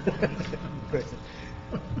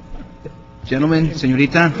 Gentlemen,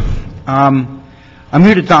 señorita, I'm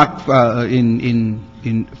here to talk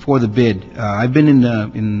for the bid. I've been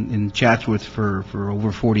in Chatsworth for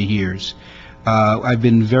over 40 years. I've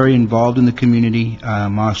been very involved in the community.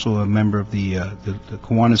 I'm also a member of the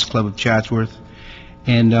Kiwanis Club of Chatsworth,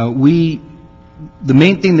 and the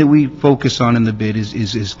main thing that we focus on in the bid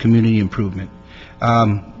is community improvement.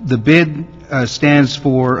 The bid stands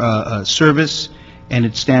for service, and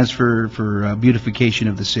it stands for beautification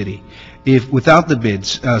of the city. If without the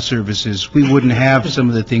bids services, we wouldn't have some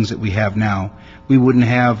of the things that we have now. We wouldn't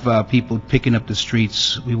have people picking up the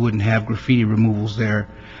streets. We wouldn't have graffiti removals there.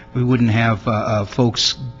 We wouldn't have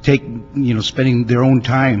folks spending their own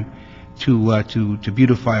time to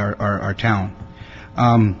beautify our town.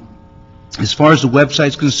 As far as the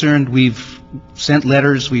website's concerned, we've sent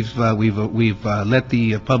letters. We've let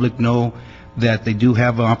the public know that they do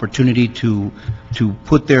have an opportunity to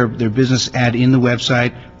put their business ad in the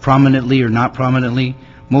website, prominently or not prominently.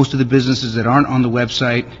 Most of the businesses that aren't on the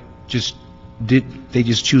website they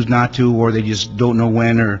just choose not to, or they just don't know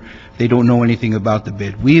when, or they don't know anything about the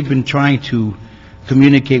bid. We've been trying to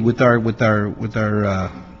communicate with our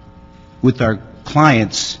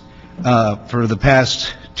clients for the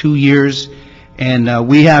past 2 years, and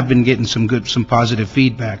we have been getting some positive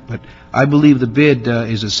feedback. But I believe the bid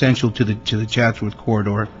is essential to the Chatsworth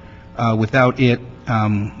corridor. Without it,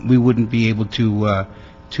 we wouldn't be able to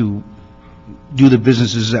do the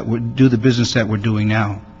business that we're doing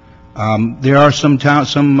now. There are some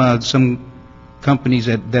companies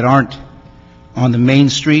that aren't on the main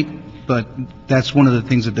street, but that's one of the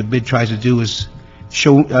things that the bid tries to do is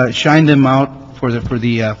shine them out for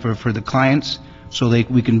the clients, so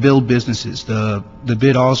we can build businesses. The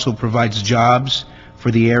bid also provides jobs for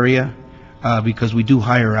the area because we do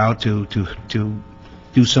hire out to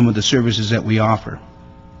do some of the services that we offer.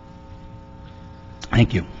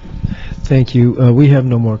 Thank you. Thank you. We have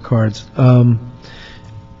no more cards.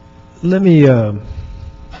 Let me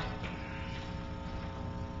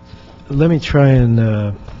try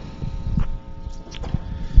and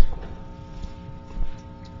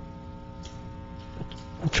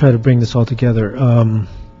try to bring this all together. I'm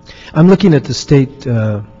looking at the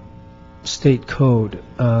state code,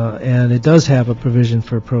 and it does have a provision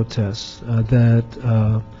for protests that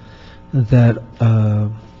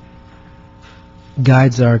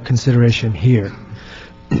guides our consideration here.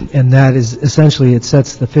 And that is essentially, it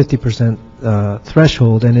sets the 50%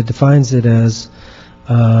 threshold, and it defines it as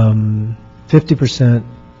 50%.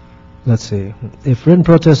 Let's see. If written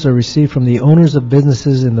protests are received from the owners of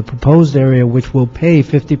businesses in the proposed area which will pay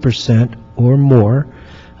 50% or more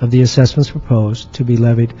of the assessments proposed to be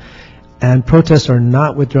levied, and protests are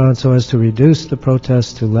not withdrawn so as to reduce the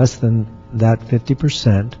protest to less than that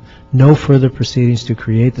 50%, no further proceedings to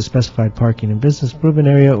create the specified parking and business improvement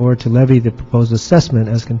area or to levy the proposed assessment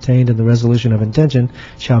as contained in the resolution of intention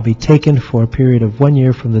shall be taken for a period of 1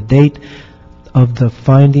 year from the date of the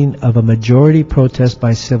finding of a majority protest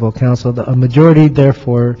by civil council. A majority,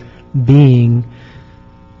 therefore, being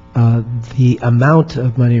the amount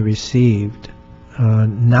of money received,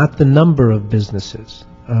 not the number of businesses.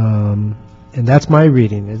 and that's my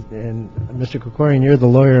reading, and Mr. Krikorian, you're the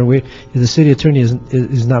lawyer, and the city attorney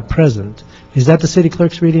is not present. Is that the city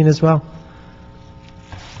clerk's reading as well?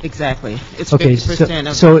 Exactly. It's Okay, 50%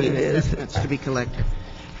 of so- the assessments to be collected.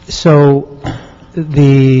 So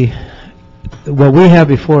what we have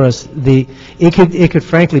before us, it could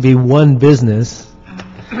frankly be one business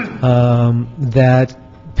that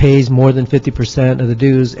pays more than 50% of the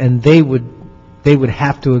dues, and they would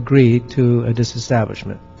have to agree to a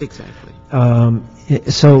disestablishment. Exactly.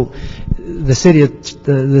 So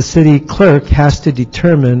the city clerk has to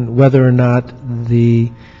determine whether or not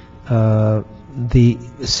the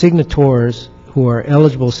signatories who are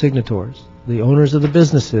eligible signatories, the owners of the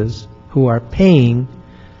businesses who are paying,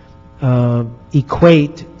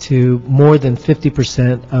 equate to more than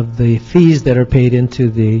 50% of the fees that are paid into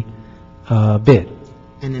the bid.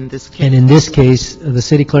 And in this case? And in this case, the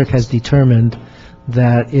city clerk has determined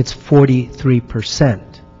that it's 43%.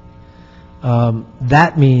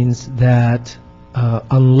 That means that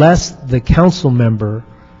unless the council member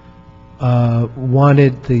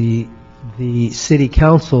wanted the city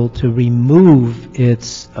council to remove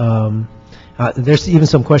its, there's even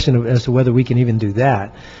some question as to whether we can even do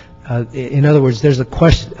that. In other words, there's a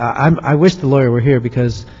question, I wish the lawyer were here,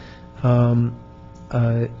 because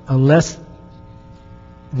unless,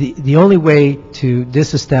 the only way to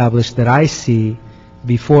disestablish that I see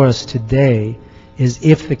before us today is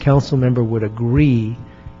if the council member would agree,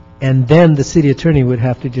 and then the city attorney would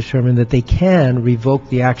have to determine that they can revoke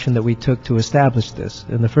the action that we took to establish this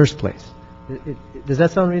in the first place. Does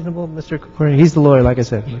that sound reasonable, Mr. Krikorian? He's the lawyer, like I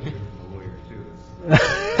said.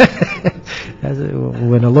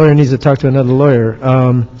 When a lawyer needs to talk to another lawyer.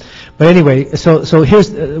 But anyway, so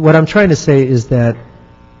here's what I'm trying to say is that,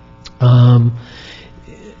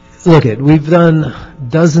 look, we've done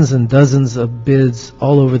dozens and dozens of bids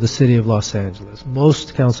all over the city of Los Angeles.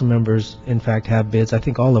 Most council members, in fact, have bids. I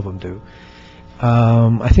think all of them do.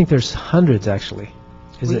 I think there's hundreds, actually.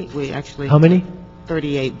 We actually... How many?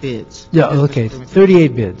 38 bids. Yeah, okay,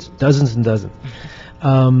 38 bids, dozens and dozens.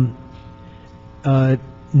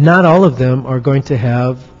 Not all of them are going to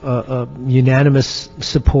have unanimous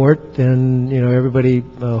support, and, everybody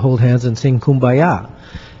hold hands and sing Kumbaya.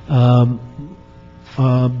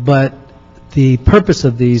 But the purpose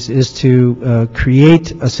of these is to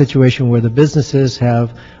create a situation where the businesses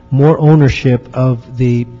have more ownership of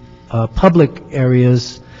the public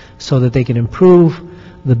areas so that they can improve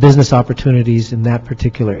the business opportunities in that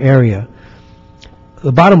particular area.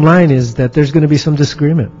 The bottom line is that there's going to be some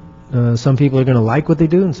disagreement. Some people are going to like what they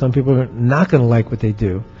do, and some people are not going to like what they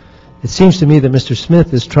do. It seems to me that Mr.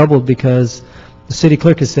 Smith is troubled because the city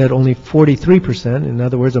clerk has said only 43%, in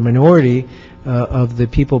other words, a minority of the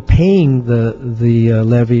people paying the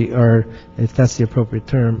levy, or if that's the appropriate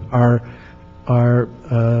term, are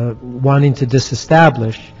wanting to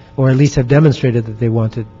disestablish, or at least have demonstrated that they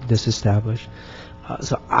want to disestablish.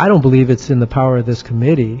 So I don't believe it's in the power of this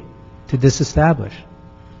committee to disestablish,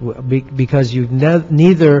 because you've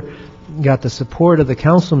neither got the support of the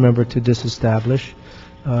council member to disestablish,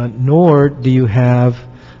 nor do you have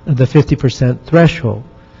the 50% threshold.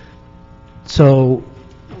 So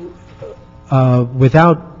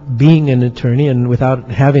without being an attorney and without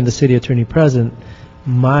having the city attorney present,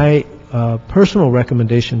 my personal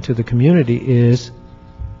recommendation to the community is,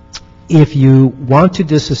 if you want to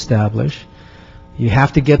disestablish, you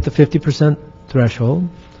have to get the 50% threshold,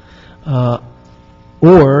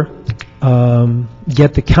 or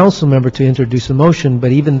get the council member to introduce a motion.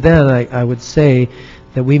 But even then, I would say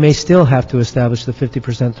that we may still have to establish the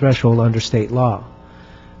 50% threshold under state law,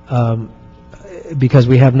 because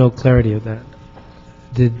we have no clarity of that.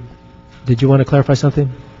 Did you want to clarify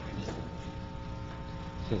something?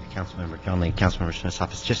 Councilmember Conley, Councilmember Smith's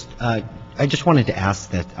office. I just wanted to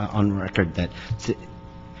ask that on record that,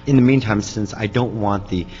 in the meantime, since I don't want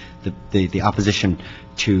the opposition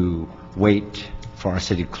to wait for our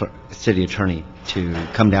city attorney to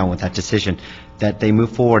come down with that decision, that they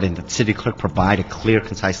move forward and that the city clerk provide a clear,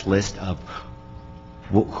 concise list of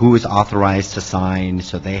who is authorized to sign,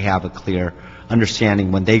 so they have a clear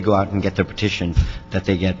understanding when they go out and get their petition, that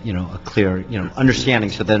they get, a clear, understanding,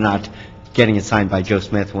 so they're not getting it signed by Joe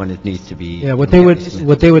Smith when it needs to be. Yeah, what they would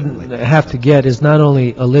have to get is not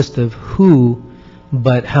only a list of who,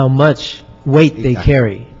 but how much weight they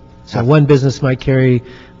carry. So one business might carry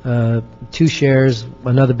 2 shares,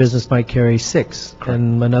 another business might carry 6,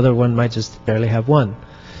 and another one might just barely have 1.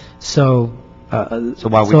 So that's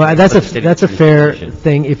a fair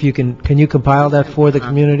thing. If you can you compile that for the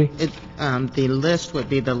community? The list would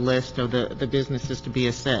be the list of the businesses to be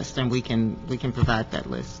assessed, and we can provide that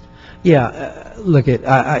list. Yeah,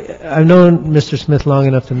 I've known Mr. Smith long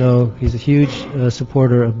enough to know he's a huge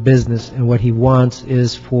supporter of business, and what he wants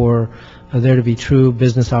is for there to be true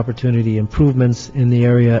business opportunity improvements in the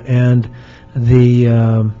area. And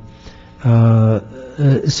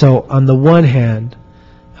so on the one hand,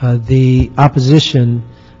 the opposition,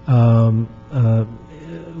 I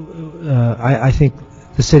think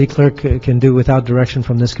the city clerk can do without direction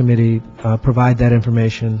from this committee, provide that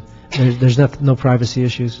information. There's no privacy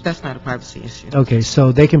issues? That's not a privacy issue. Okay,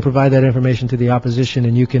 so they can provide that information to the opposition,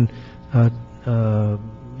 and you can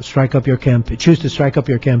strike up your choose to strike up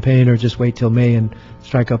your campaign, or just wait till May and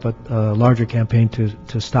strike up a larger campaign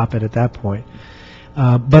to stop it at that point.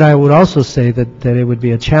 But I would also say that it would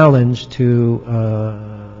be a challenge to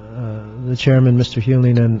the chairman, Mr.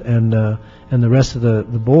 Hewling, and the rest of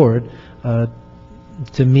the board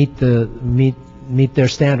to meet their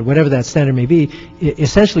standard, whatever that standard may be.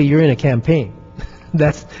 Essentially, you're in a campaign.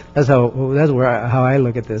 That's how I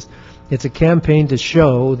look at this. It's a campaign to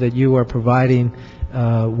show that you are providing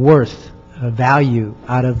worth, value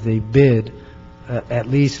out of the bid, at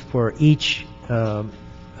least for each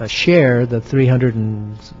share, the $300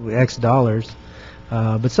 and X dollars.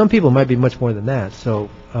 But some people might be much more than that. So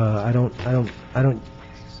I don't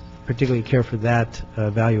particularly care for that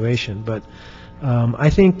valuation. But I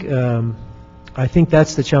think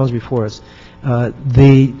that's the challenge before us.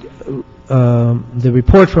 The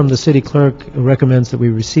report from the city clerk recommends that we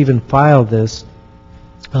receive and file this,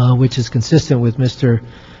 which is consistent with Mr.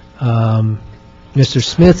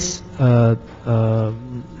 Smith's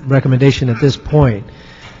recommendation at this point.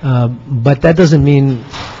 But that doesn't mean,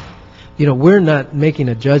 we're not making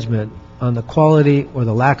a judgment on the quality or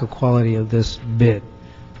the lack of quality of this bid.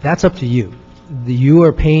 That's up to you. You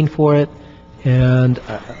are paying for it, and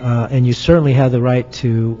you certainly have the right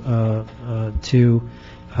to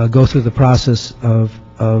go through the process of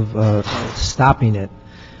stopping it.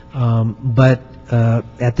 But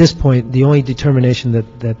at this point, the only determination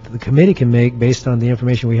that the committee can make, based on the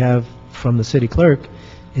information we have from the city clerk,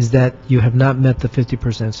 is that you have not met the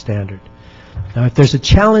 50% standard. Now, if there's a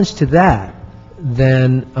challenge to that,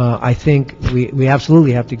 then I think we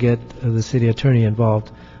absolutely have to get the city attorney involved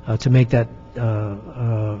to make that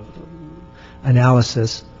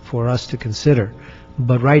analysis for us to consider.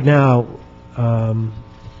 But right now,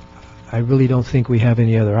 I really don't think we have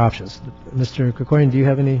any other options. Mr. Krikorian, do you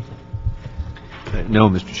have any? No,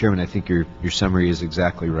 Mr. Chairman, I think your summary is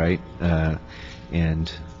exactly right.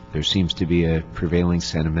 And there seems to be a prevailing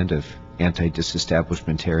sentiment of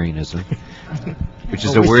anti-disestablishmentarianism, which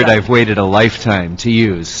is a word I've waited a lifetime to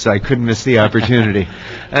use, so I couldn't miss the opportunity.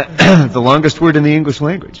 The longest word in the English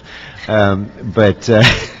language. But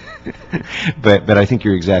I think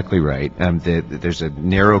you're exactly right. There's a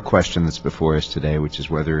narrow question that's before us today, which is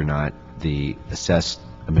whether or not a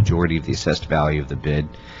majority of the assessed value of the bid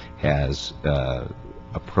has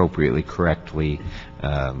appropriately, correctly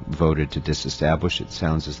voted to disestablish. It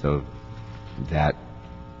sounds as though that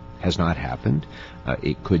has not happened.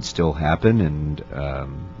 It could still happen, and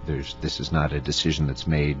this is not a decision that's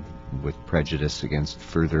made with prejudice against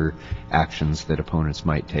further actions that opponents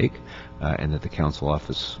might take, and that the council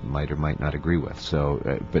office might or might not agree with.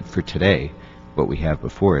 So, but for today, what we have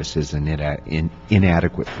before us is an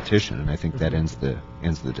inadequate petition, and I think that ends the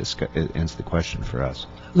question for us.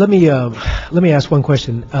 Let me ask one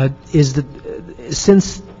question.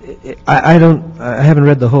 Since I haven't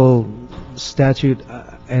read the whole statute,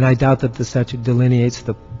 and I doubt that the statute delineates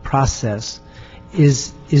the process,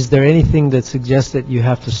 is there anything that suggests that you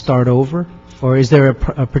have to start over, or is there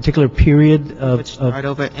a particular period of start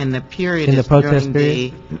over? And the period in the is protest during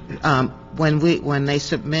period? When they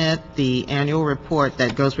submit the annual report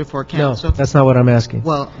that goes before council. No, that's not what I'm asking.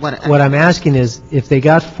 Well, what I'm asking is, if they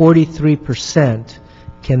got 43%,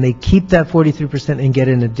 can they keep that 43% and get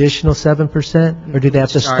an additional 7%, or do they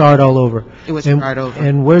have to start all over? It would start over.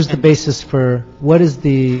 And where's the basis for, what is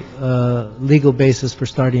the legal basis for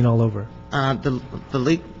starting all over? The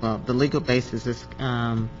legal basis is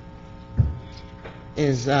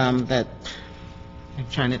that, I'm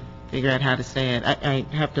trying to figure out how to say it. I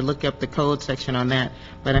have to look up the code section on that.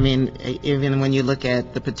 But I mean, even when you look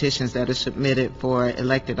at the petitions that are submitted for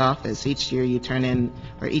elected office, each year you turn in,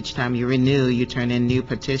 or each time you renew, you turn in new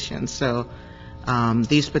petitions. So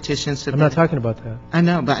these petitions I'm not talking about that. I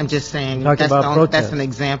know, but I'm just saying that's an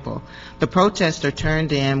example. The protests are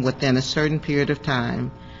turned in within a certain period of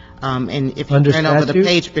time. And if you turn over the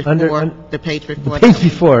page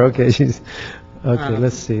before, okay. Okay,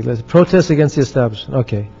 let's see. Protest against the establishment.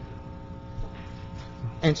 Okay.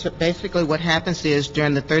 And so basically what happens is,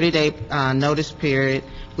 during the 30-day notice period,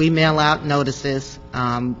 we mail out notices,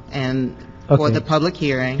 and for Okay. the public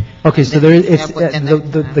hearing. Okay, and so then there, we it's, have within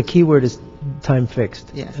that time. the key word is time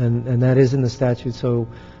fixed. Yes. And that is in the statute, so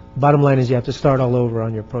bottom line is you have to start all over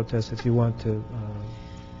on your protest if you want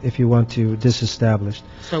to disestablish.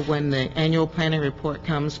 So when the annual planning report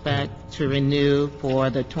comes back to renew for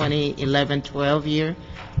the 2011-12 year,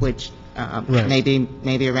 which Right.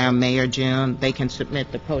 maybe around May or June, they can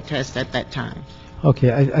submit the protest at that time.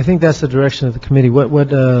 Okay, I think that's the direction of the committee.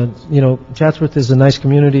 Chatsworth is a nice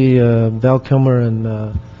community, Val Kilmer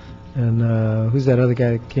and who's that other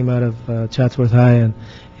guy that came out of Chatsworth High? And,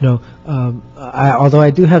 although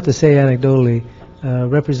I do have to say anecdotally,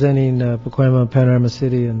 representing Pacoima and Panorama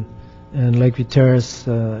City and Lakeview Terrace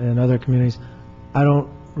and other communities, I don't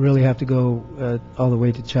really have to go all the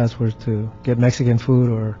way to Chatsworth to get Mexican food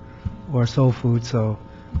or soul food, so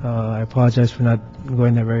I apologize for not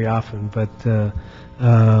going there very often. But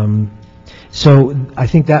so I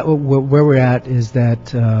think that where we're at is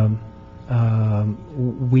that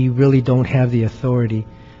we really don't have the authority.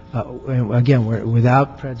 And again, we're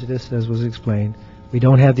without prejudice, as was explained. We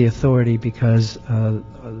don't have the authority because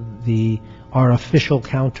our official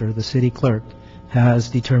counter, the city clerk, has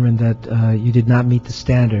determined that you did not meet the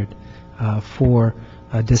standard for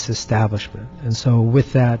disestablishment. And so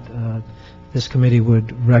with that, this committee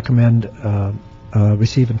would recommend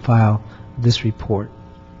receive and file this report.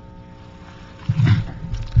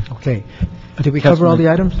 Okay. Did we cover all the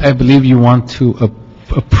items? I believe you want to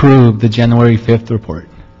approve the January 5th report.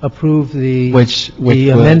 Approve the the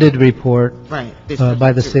amended report Right.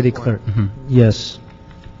 by the city clerk. Mhm. Yes.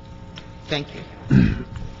 Thank you.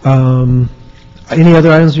 Any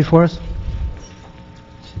other items before us?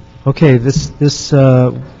 Okay, this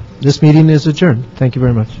meeting is adjourned. Thank you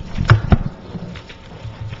very much.